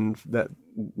more than that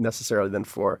necessarily than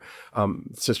for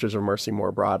Sisters of Mercy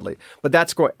more broadly. But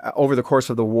that's going over the course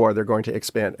of the war. They're going to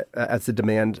expand as the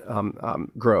demand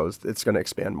grows. It's going to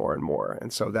expand more and more.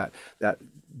 And so that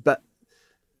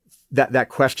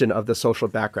question of the social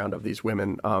background of these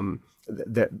women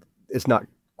that is not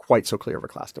quite so clear of a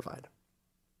class divide.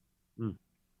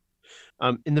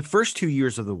 In the first 2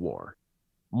 years of the war,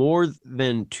 more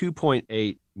than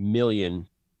 2.8 million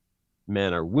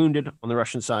men are wounded on the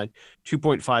Russian side.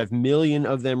 2.5 million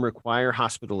of them require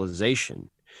hospitalization.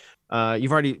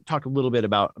 You've already talked a little bit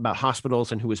about hospitals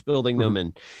and who was building them.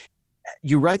 And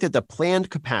you write that the planned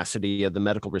capacity of the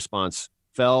medical response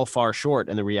fell far short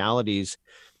and the realities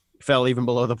fell even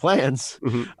below the plans.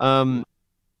 Can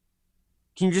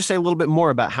you just say a little bit more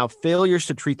about how failures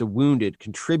to treat the wounded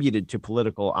contributed to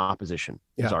political opposition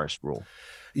to Tsarist rule?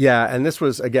 Yeah, and this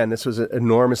was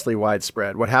enormously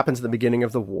widespread. What happens at the beginning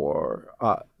of the war,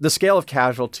 the scale of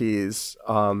casualties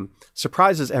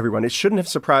surprises everyone. It shouldn't have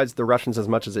surprised the Russians as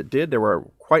much as it did. There were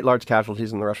quite large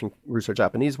casualties in the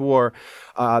Russo-Japanese War.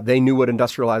 They knew what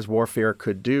industrialized warfare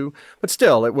could do, but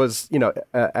still, it was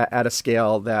at a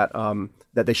scale that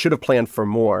they should have planned for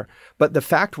more. But the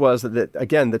fact was that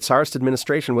again, the Tsarist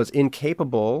administration was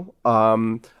incapable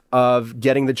of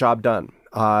getting the job done.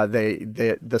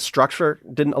 The structure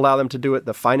didn't allow them to do it.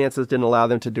 The finances didn't allow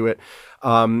them to do it.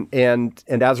 And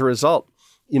as a result,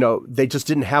 they just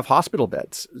didn't have hospital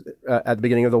beds at the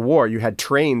beginning of the war. You had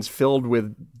trains filled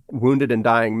with wounded and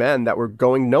dying men that were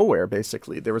going nowhere,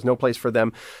 basically. There was no place for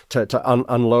them to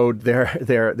unload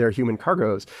their human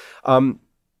cargoes.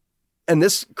 And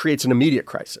this creates an immediate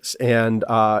crisis. And,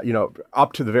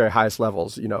 up to the very highest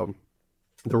levels,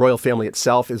 the royal family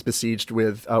itself is besieged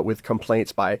with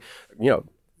complaints by,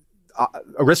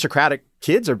 aristocratic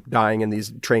kids are dying in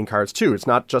these train cars too. It's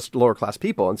not just lower class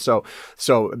people. And so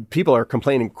people are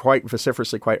complaining quite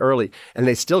vociferously quite early, and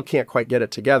they still can't quite get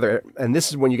it together. And this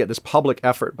is when you get this public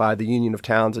effort by the Union of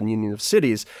Towns and Union of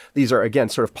Cities. These are, again,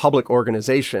 sort of public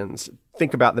organizations.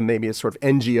 Think about them maybe as sort of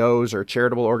NGOs or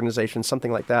charitable organizations,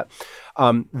 something like that.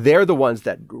 They're the ones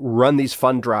that run these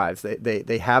fund drives.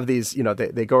 They have these,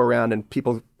 they go around and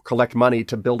people collect money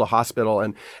to build a hospital,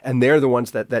 and they're the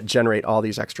ones that generate all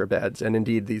these extra beds and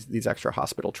indeed these extra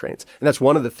hospital trains. And that's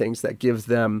one of the things that gives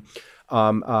them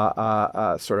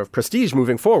sort of prestige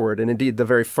moving forward. And indeed, the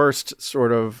very first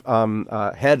sort of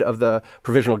head of the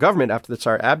provisional government after the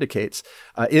Tsar abdicates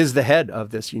is the head of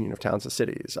this Union of Towns and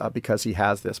Cities because he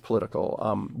has this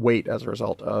political weight as a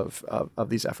result of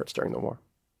these efforts during the war.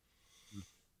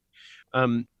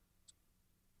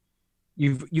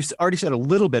 You've already said a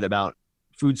little bit about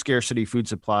food scarcity, food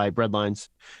supply, breadlines,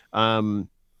 and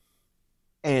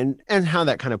how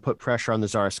that kind of put pressure on the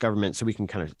Tsarist government. So we can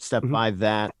kind of step by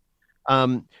that.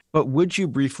 But would you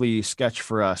briefly sketch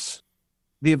for us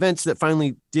the events that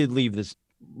finally did lead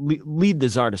the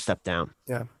Tsar to step down?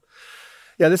 Yeah.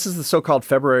 This is the so-called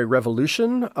February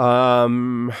Revolution. As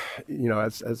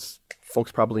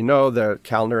folks probably know, the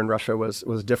calendar in Russia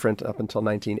was different up until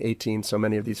 1918. So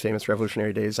many of these famous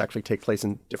revolutionary days actually take place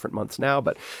in different months now.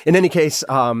 But in any case,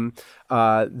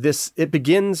 it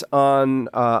begins on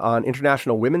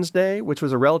International Women's Day, which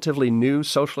was a relatively new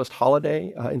socialist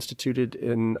holiday instituted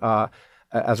in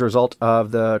as a result of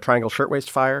the Triangle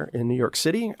Shirtwaist Fire in New York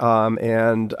City,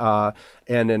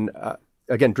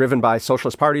 again, driven by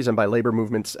socialist parties and by labor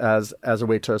movements as a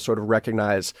way to sort of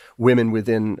recognize women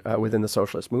within the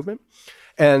socialist movement.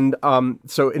 And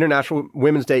so International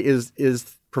Women's Day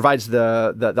provides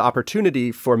the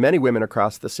opportunity for many women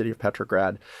across the city of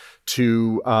Petrograd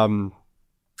to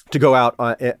go out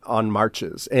on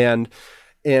marches. And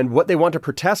what they want to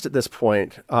protest at this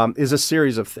point is a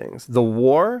series of things: the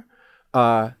war,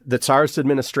 the Tsarist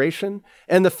administration,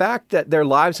 and the fact that their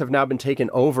lives have now been taken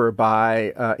over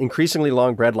by increasingly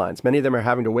long bread lines. Many of them are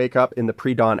having to wake up in the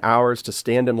pre-dawn hours to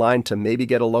stand in line to maybe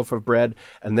get a loaf of bread,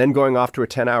 and then going off to a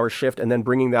 10-hour shift, and then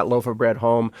bringing that loaf of bread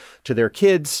home to their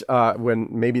kids when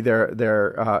maybe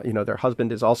their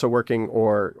husband is also working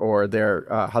or their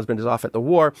husband is off at the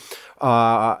war,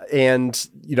 and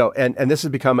this has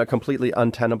become a completely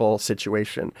untenable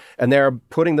situation. And they're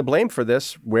putting the blame for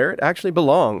this where it actually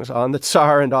belongs, on the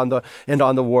Tsar and on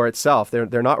the war itself.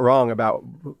 They're not wrong about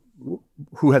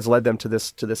who has led them to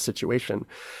this situation.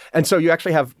 And so you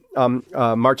actually have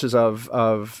marches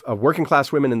of working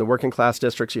class women in the working class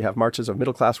districts. You have marches of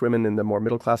middle class women in the more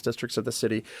middle class districts of the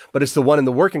city. But it's the one in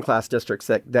the working class districts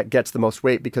that gets the most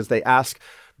weight, because they ask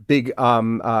big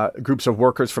groups of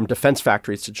workers from defense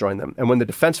factories to join them. And when the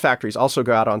defense factories also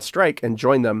go out on strike and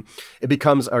join them, it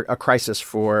becomes a crisis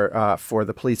for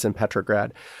the police in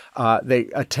Petrograd. They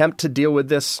attempt to deal with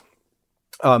this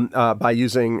by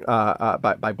using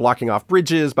by blocking off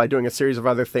bridges, by doing a series of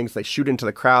other things. They shoot into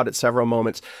the crowd at several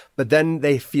moments, but then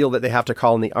they feel that they have to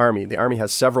call in the army. The army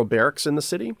has several barracks in the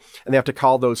city, and they have to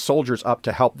call those soldiers up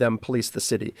to help them police the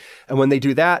city. And when they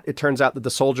do that, it turns out that the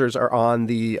soldiers are on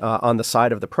the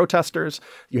side of the protesters.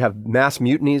 You have mass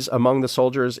mutinies among the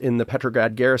soldiers in the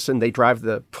Petrograd garrison. They drive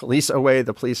the police away.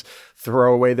 The police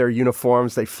throw away their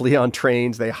uniforms. They flee on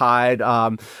trains. They hide.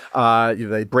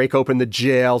 They break open the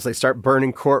jails. They start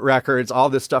burning court records. All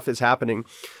this stuff is happening.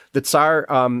 The Tsar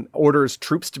orders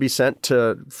troops to be sent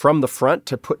from the front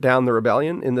to put down the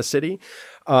rebellion in the city.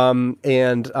 And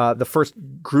the first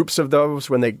groups of those,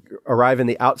 when they arrive in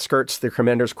the outskirts, the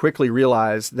commanders quickly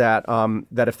realize that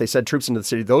if they send troops into the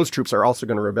city, those troops are also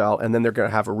going to rebel, and then they're going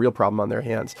to have a real problem on their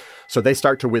hands. So they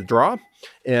start to withdraw.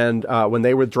 And when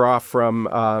they withdraw from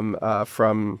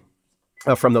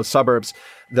those suburbs,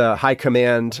 the high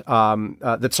command,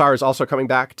 the Tsar is also coming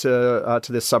back to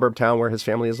this suburb town where his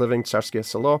family is living, Tsarskie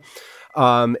Selo,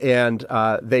 and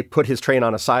they put his train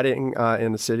on a siding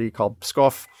in a city called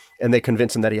Pskov, and they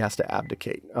convince him that he has to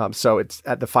abdicate. So it's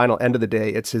at the final end of the day,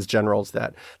 it's his generals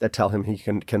that tell him he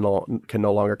can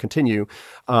no longer continue,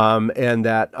 and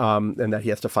that he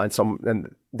has to find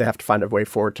and they have to find a way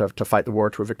forward to fight the war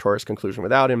to a victorious conclusion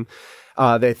without him.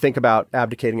 They think about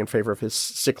abdicating in favor of his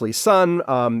sickly son.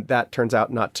 That turns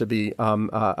out not to be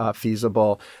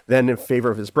feasible. Then in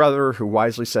favor of his brother, who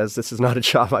wisely says, "This is not a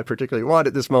job I particularly want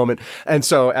at this moment." And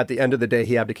so at the end of the day,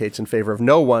 he abdicates in favor of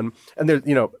no one. And there's,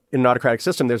 in an autocratic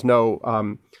system, there's no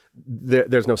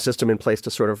system in place to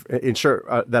sort of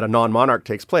ensure that a non-monarch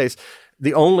takes place.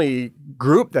 The only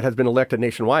group that has been elected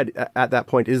nationwide at that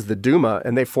point is the Duma,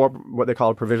 and they form what they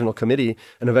call a provisional committee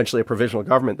and eventually a provisional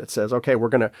government that says, okay, we're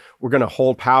gonna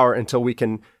hold power until we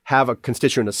can have a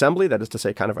constituent assembly, that is to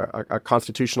say, kind of a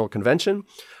constitutional convention.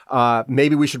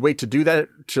 Maybe we should wait to do that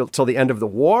till the end of the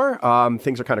war.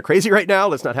 Things are kind of crazy right now.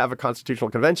 Let's not have a constitutional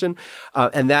convention.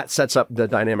 And that sets up the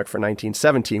dynamic for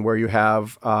 1917, where you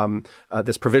have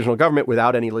this provisional government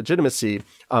without any legitimacy,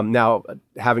 now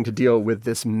having to deal with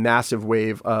this massive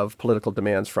wave of political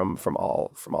demands from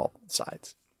all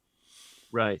sides.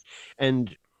 Right.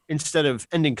 And instead of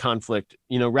ending conflict,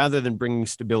 rather than bringing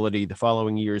stability, the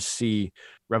following years see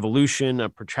revolution, a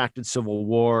protracted civil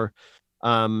war.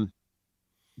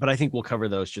 But I think we'll cover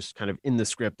those just kind of in the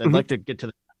script. I'd like to get to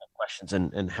the questions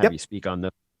and have you speak on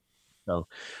them. So,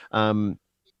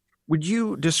 would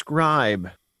you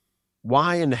describe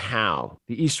why and how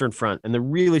the Eastern Front and the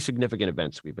really significant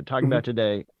events we've been talking about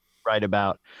today, write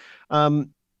about,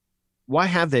 why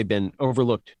have they been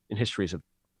overlooked in histories of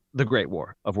the Great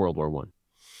War of World War I?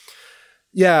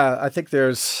 Yeah, I think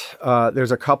there's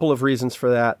a couple of reasons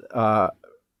for that.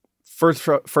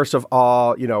 First of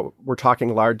all, we're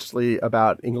talking largely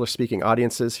about English-speaking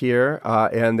audiences here,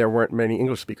 and there weren't many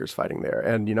English speakers fighting there.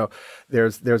 And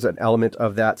there's an element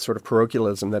of that sort of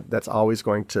parochialism that's always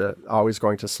going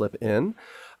to slip in.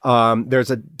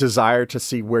 There's a desire to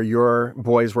see where your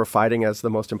boys were fighting as the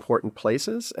most important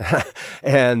places,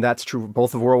 and that's true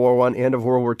both of World War I and of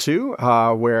World War II,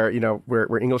 where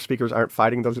English speakers aren't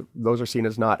fighting. Those are seen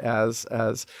as not as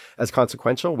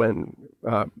consequential when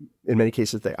in many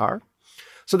cases they are.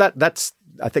 So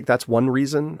I think that's one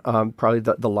reason, probably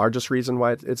the largest reason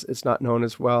why it's not known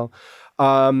as well.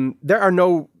 There are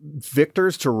no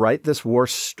victors to write this war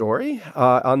story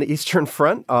on the Eastern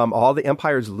Front. All the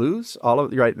empires lose.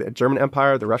 The German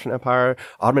Empire, the Russian Empire,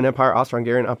 Ottoman Empire,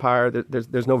 Austro-Hungarian Empire.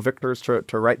 There's no victors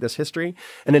to write this history.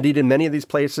 And indeed, in many of these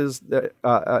places,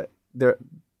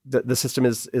 the system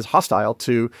is hostile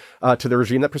to the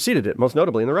regime that preceded it, most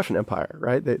notably in the Russian Empire,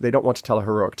 right? They don't want to tell a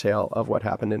heroic tale of what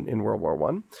happened in World War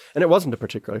I, and it wasn't a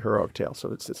particularly heroic tale,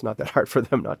 so it's not that hard for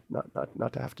them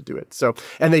not to have to do it. So,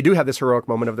 and they do have this heroic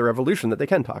moment of the revolution that they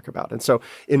can talk about, and so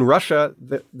in Russia,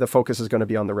 the focus is going to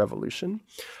be on the revolution.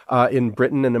 In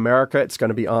Britain and America, it's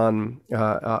going to be on,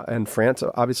 and France,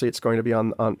 obviously, it's going to be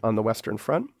on the Western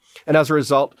Front. And as a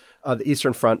result, the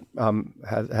Eastern Front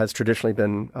has traditionally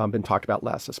been talked about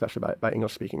less, especially by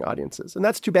English-speaking audiences. And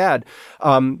that's too bad,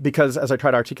 because as I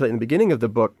try to articulate in the beginning of the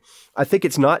book, I think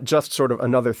it's not just sort of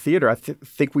another theater. I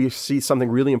think we see something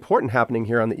really important happening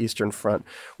here on the Eastern Front,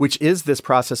 which is this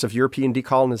process of European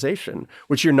decolonization,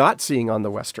 which you're not seeing on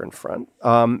the Western Front,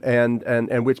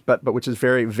 and which is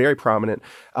very, very prominent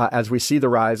as we see the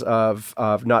rise of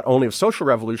not only of social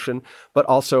revolution, but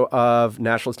also of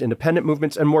nationalist independent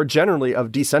movements, and more generally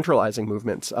of decentralizing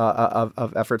movements,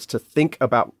 of efforts to think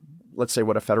about, let's say,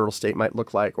 what a federal state might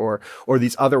look like, or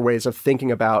these other ways of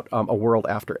thinking about a world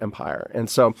after empire. And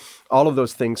so all of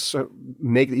those things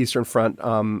make the Eastern Front,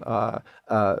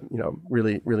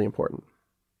 really, really important.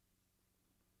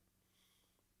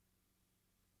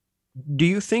 Do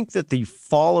you think that the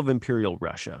fall of Imperial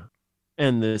Russia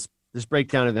and this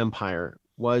breakdown of empire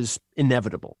was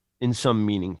inevitable in some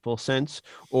meaningful sense,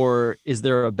 or is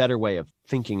there a better way of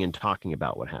thinking and talking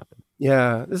about what happened?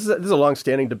 Yeah, this is a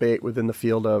long-standing debate within the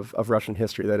field of Russian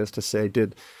history. That is to say,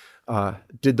 did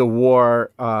the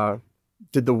war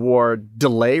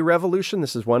delay revolution?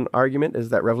 This is one argument: is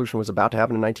that revolution was about to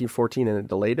happen in 1914 and it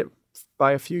delayed it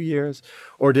by a few years,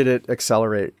 or did it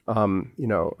accelerate,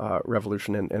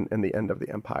 revolution and the end of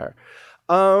the empire?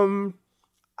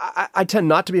 I tend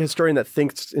not to be a historian that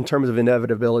thinks in terms of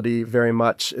inevitability very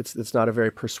much. It's not a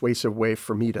very persuasive way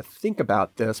for me to think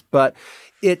about this, but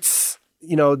it's,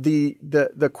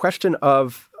 the question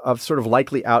of sort of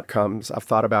likely outcomes I've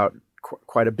thought about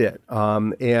quite a bit.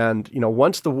 And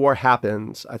once the war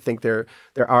happens, I think there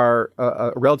are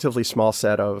a relatively small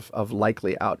set of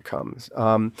likely outcomes.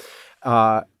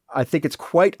 I think it's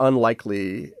quite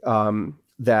unlikely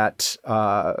that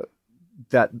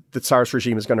the Tsarist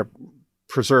regime is going to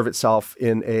preserve itself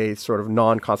in a sort of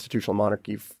non-constitutional monarch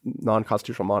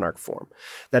form.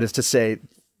 That is to say,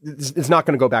 it's not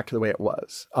going to go back to the way it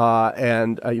was.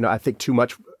 I think too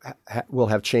much will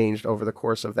have changed over the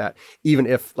course of that. Even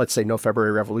if, let's say, no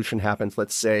February Revolution happens,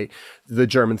 let's say the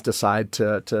Germans decide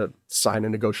to sign a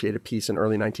negotiated peace in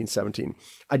early 1917.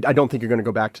 I don't think you're going to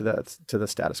go back to the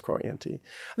status quo ante.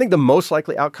 I think the most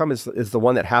likely outcome is the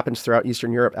one that happens throughout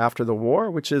Eastern Europe after the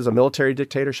war, which is a military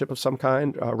dictatorship of some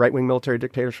kind, a right-wing military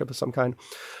dictatorship of some kind.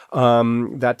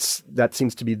 That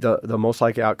seems to be the most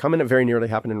likely outcome, and it very nearly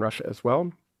happened in Russia as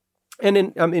well. And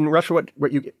in Russia,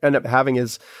 what you end up having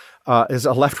is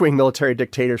a left-wing military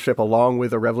dictatorship along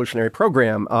with a revolutionary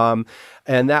program,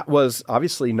 and that was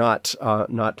obviously not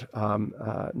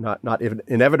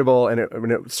inevitable, and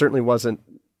it certainly wasn't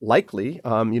likely.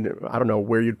 I don't know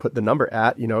where you'd put the number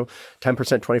at. 10%,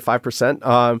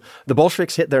 25%. The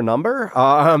Bolsheviks hit their number.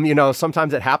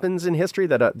 Sometimes it happens in history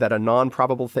that a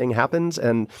non-probable thing happens,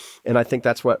 and I think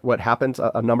that's what happens.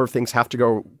 A number of things have to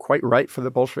go quite right for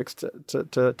the Bolsheviks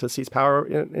to seize power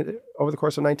over the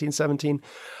course of 1917.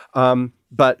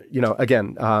 But,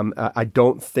 again, I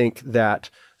don't think that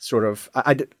sort of,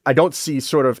 I don't see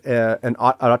sort of an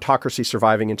autocracy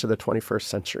surviving into the 21st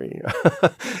century.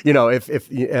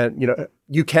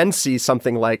 You can see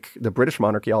something like the British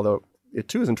monarchy, although it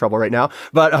too is in trouble right now.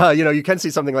 But, you can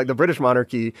see something like the British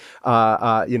monarchy,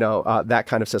 that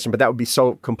kind of system. But that would be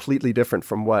so completely different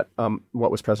from what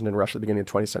was present in Russia at the beginning of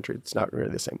the 20th century. It's not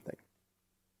really the same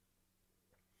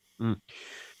thing.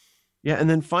 Yeah. And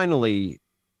then finally,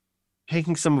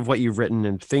 taking some of what you've written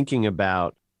and thinking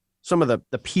about some of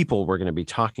the people we're going to be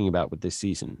talking about with this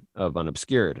season of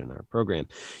Unobscured in our program,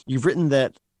 you've written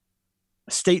that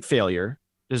state failure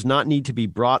does not need to be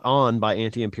brought on by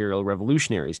anti-imperial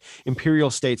revolutionaries.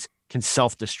 Imperial states can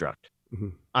self-destruct,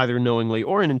 either knowingly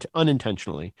or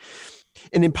unintentionally.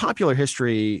 And in popular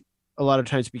history, a lot of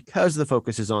times, because the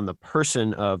focus is on the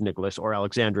person of Nicholas or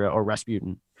Alexandra or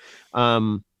Rasputin,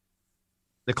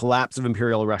 the collapse of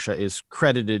Imperial Russia is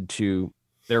credited to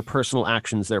their personal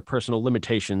actions, their personal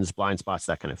limitations, blind spots,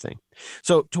 that kind of thing.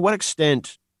 So to what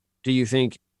extent do you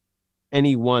think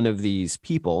any one of these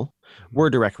people were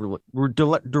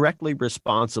directly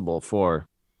responsible for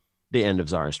the end of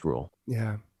Tsarist rule?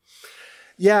 Yeah.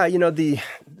 Yeah,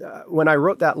 when I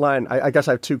wrote that line, I guess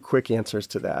I have two quick answers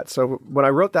to that. So when I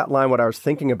wrote that line, what I was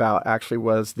thinking about actually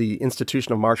was the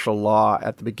institution of martial law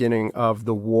at the beginning of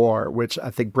the war, which I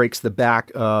think breaks the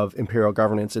back of imperial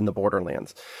governance in the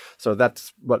borderlands. So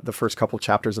that's what the first couple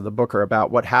chapters of the book are about.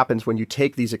 What happens when you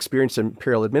take these experienced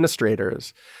imperial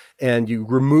administrators and you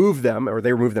remove them, or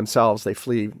they remove themselves, they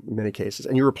flee in many cases,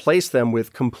 and you replace them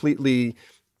with completely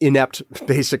inept,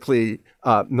 basically,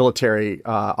 military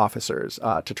officers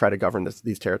to try to govern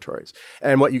these territories.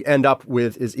 And what you end up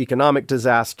with is economic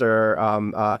disaster,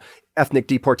 ethnic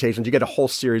deportations. You get a whole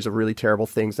series of really terrible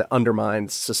things that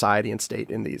undermines society and state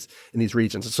in these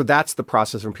regions. And so that's the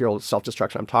process of imperial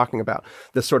self-destruction I'm talking about.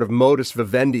 This sort of modus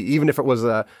vivendi, even if it was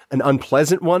an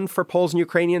unpleasant one for Poles and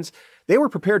Ukrainians, they were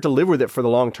prepared to live with it for the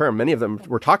long term. Many of them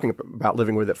were talking about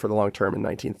living with it for the long term in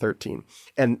 1913.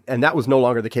 And that was no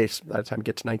longer the case by the time you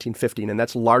get to 1915. And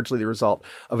that's largely the result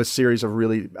of a series of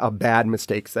really bad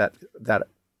mistakes that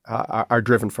are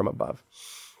driven from above.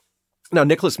 Now,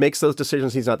 Nicholas makes those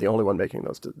decisions. He's not the only one making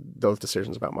those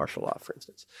decisions about martial law, for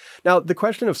instance. Now, the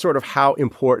question of sort of how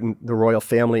important the royal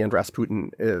family and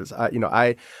Rasputin is,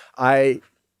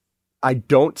 I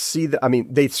don't see that. I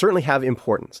mean, they certainly have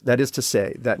importance. That is to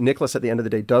say that Nicholas, at the end of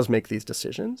the day, does make these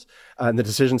decisions. And the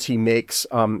decisions he makes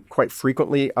quite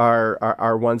frequently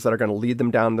are ones that are going to lead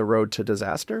them down the road to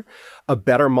disaster. A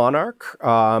better monarch,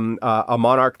 a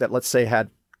monarch that, let's say, had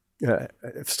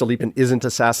if Stolypin isn't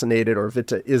assassinated or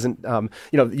Witte isn't,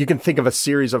 you can think of a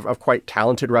series of quite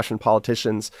talented Russian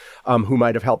politicians who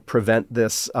might have helped prevent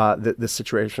this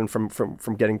situation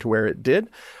from getting to where it did.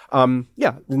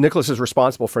 Nicholas is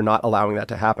responsible for not allowing that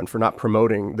to happen, for not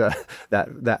promoting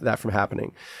that from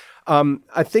happening.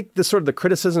 I think the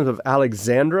criticisms of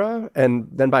Alexandra and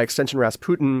then by extension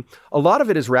Rasputin, a lot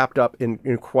of it is wrapped up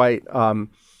in quite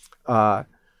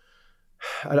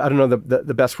I don't know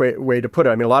the best way to put it.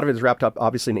 I mean, a lot of it is wrapped up,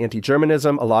 obviously, in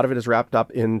anti-Germanism. A lot of it is wrapped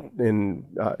up in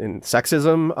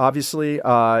sexism, obviously.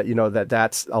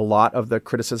 That's a lot of the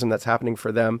criticism that's happening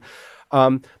for them.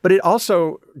 But it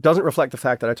also doesn't reflect the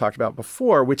fact that I talked about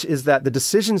before, which is that the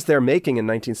decisions they're making in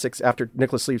 1906, after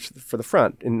Nicholas leaves for the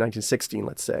front in 1916,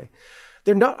 let's say,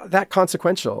 they're not that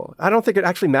consequential. I don't think it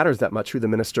actually matters that much who the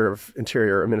Minister of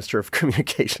Interior or Minister of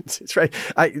Communications is, right?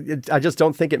 I just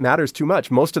don't think it matters too much.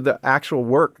 Most of the actual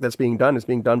work that's being done is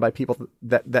being done by people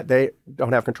that they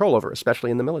don't have control over,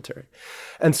 especially in the military.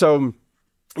 And so,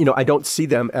 I don't see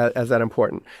them as that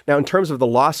important. Now, in terms of the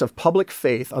loss of public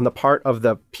faith on the part of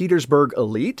the Petersburg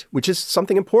elite, which is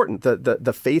something important,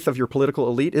 the faith of your political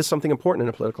elite is something important in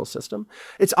a political system.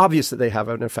 It's obvious that they have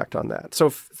an effect on that. So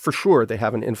for sure, they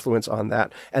have an influence on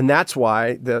that. And that's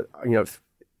why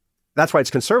that's why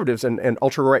it's conservatives and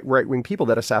ultra right-wing people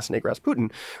that assassinate Rasputin,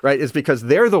 right? Is because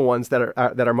they're the ones that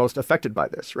are most affected by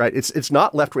this, right? It's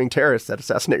not left-wing terrorists that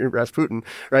assassinate Rasputin,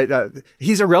 right?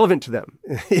 He's irrelevant to them,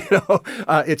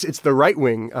 It's the right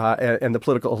wing and the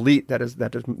political elite that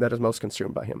is most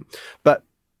consumed by him. But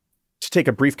to take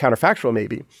a brief counterfactual,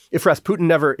 maybe, if Rasputin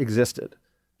never existed,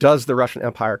 does the Russian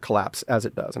Empire collapse as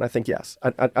it does? And I think yes.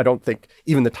 I don't think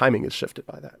even the timing is shifted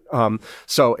by that.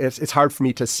 So it's hard for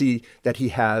me to see that he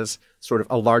has sort of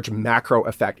a large macro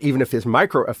effect, even if his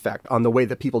micro effect on the way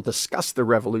that people discuss the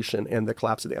revolution and the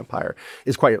collapse of the empire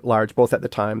is quite large, both at the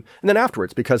time and then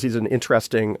afterwards, because he's an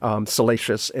interesting,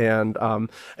 salacious and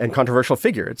controversial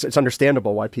figure. It's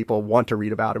understandable why people want to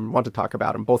read about him, want to talk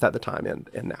about him, both at the time and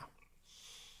now.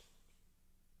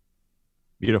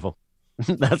 Beautiful.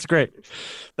 That's great.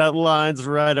 That lines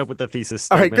right up with the thesis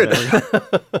All right, statement.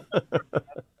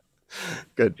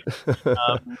 good. Good.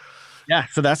 Yeah,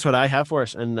 so that's what I have for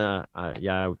us. And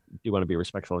I do want to be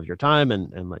respectful of your time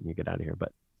and letting you get out of here.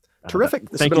 But Terrific.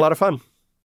 This has been a lot of fun.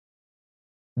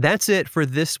 That's it for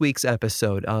this week's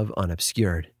episode of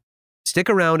Unobscured. Stick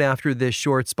around after this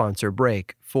short sponsor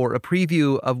break for a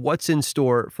preview of what's in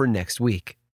store for next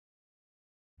week.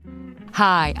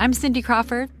 Hi, I'm Cindy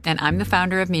Crawford, and I'm the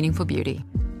founder of Meaningful Beauty.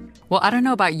 Well, I don't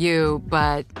know about you,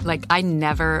 but I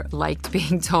never liked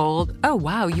being told, oh,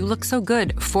 wow, you look so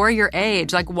good for your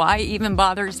age. Why even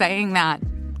bother saying that?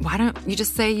 Why don't you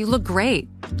just say you look great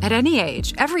at any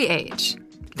age, every age?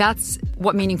 That's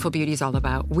what Meaningful Beauty is all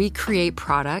about. We create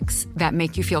products that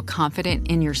make you feel confident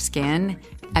in your skin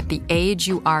at the age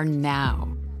you are now.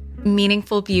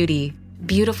 Meaningful Beauty.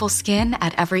 Beautiful skin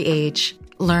at every age.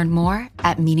 Learn more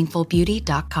at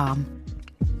meaningfulbeauty.com.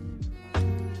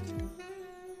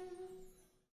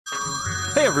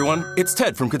 Hey everyone, it's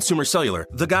Ted from Consumer Cellular,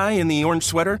 the guy in the orange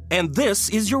sweater, and this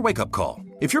is your wake-up call.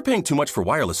 If you're paying too much for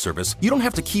wireless service, you don't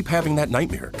have to keep having that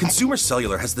nightmare. Consumer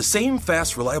Cellular has the same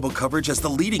fast, reliable coverage as the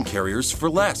leading carriers for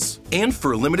less. And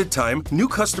for a limited time, new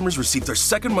customers receive their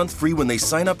second month free when they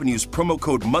sign up and use promo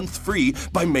code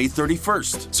MONTHFREE by May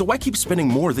 31st. So why keep spending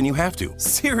more than you have to?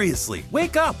 Seriously,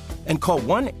 wake up and call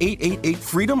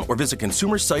 1-888-FREEDOM or visit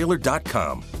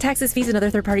consumercellular.com. Taxes, fees, and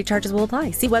other third-party charges will apply.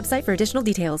 See website for additional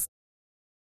details.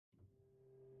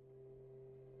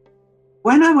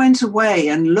 When I went away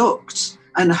and looked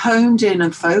and honed in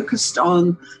and focused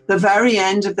on the very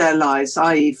end of their lives,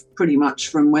 i.e. pretty much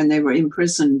from when they were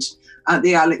imprisoned at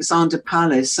the Alexander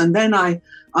Palace, and then I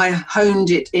honed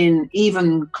it in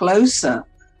even closer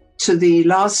to the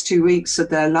last 2 weeks of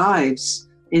their lives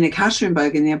in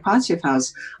Ekaterinburg in the Apatiev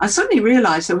house, I suddenly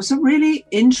realized there was a really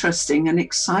interesting and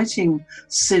exciting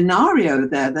scenario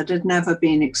there that had never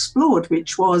been explored,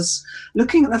 which was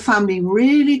looking at the family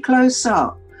really close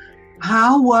up.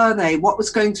 How were they? What was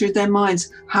going through their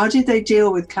minds? How did they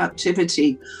deal with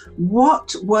captivity?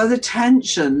 What were the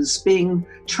tensions being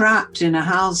trapped in a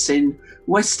house in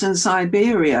Western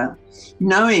Siberia,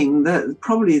 knowing that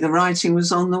probably the writing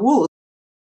was on the wall?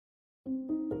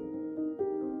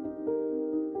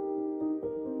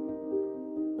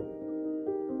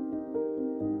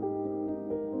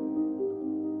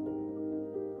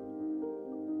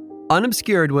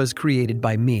 Unobscured was created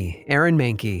by me, Aaron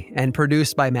Mahnke, and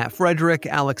produced by Matt Frederick,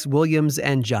 Alex Williams,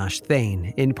 and Josh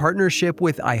Thane in partnership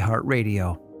with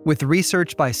iHeartRadio, with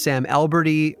research by Sam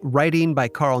Alberti, writing by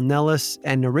Carl Nellis,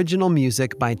 and original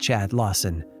music by Chad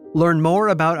Lawson. Learn more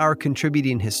about our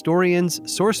contributing historians,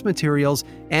 source materials,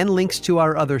 and links to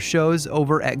our other shows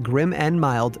over at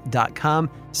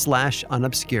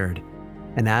grimandmild.com/unobscured.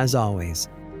 And as always,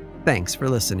 thanks for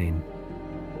listening.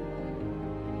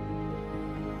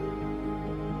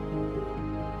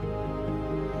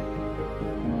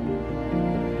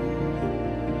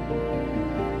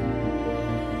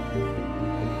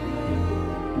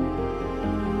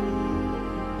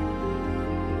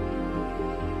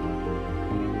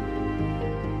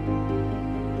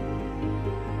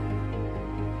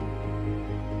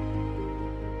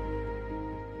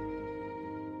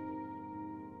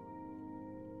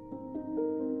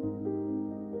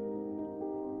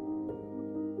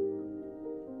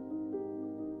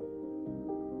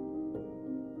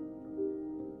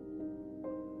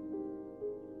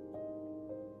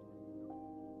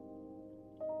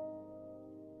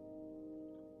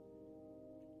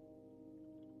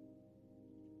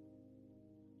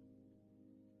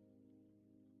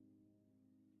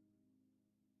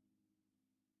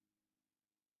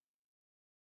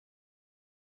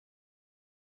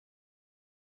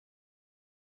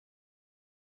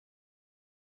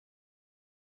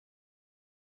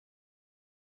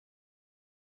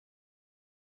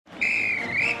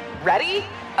 Ready?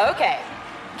 Okay.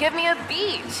 Give me a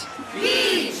beach.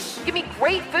 Beach. Give me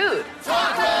great food.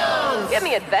 Tacos. Give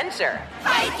me adventure.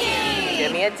 Hiking.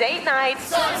 Give me a date night.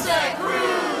 Sunset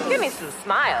cruise. Give me some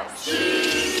smiles.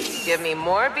 Cheese. Give me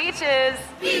more beaches.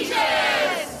 Beaches.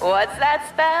 What's that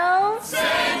spell?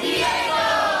 San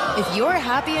Diego. If you're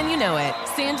happy and you know it,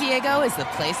 San Diego is the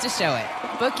place to show it.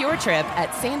 Book your trip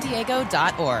at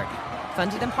sandiego.org.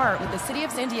 Funded in part with the City of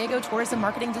San Diego Tourism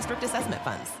Marketing District Assessment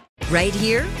Funds. Right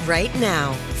here, right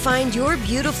now. Find your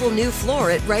beautiful new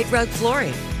floor at Right Rug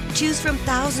Flooring. Choose from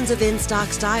thousands of in-stock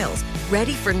styles,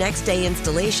 ready for next day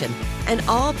installation, and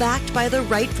all backed by the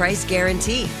right price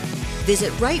guarantee.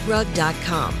 Visit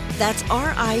rightrug.com. That's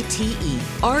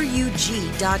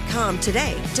RITERUG.com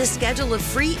today to schedule a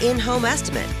free in-home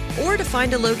estimate or to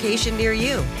find a location near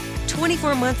you.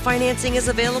 24-month financing is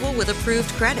available with approved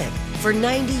credit. For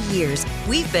 90 years,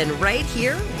 we've been right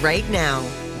here, right now.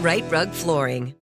 Right Rug Flooring.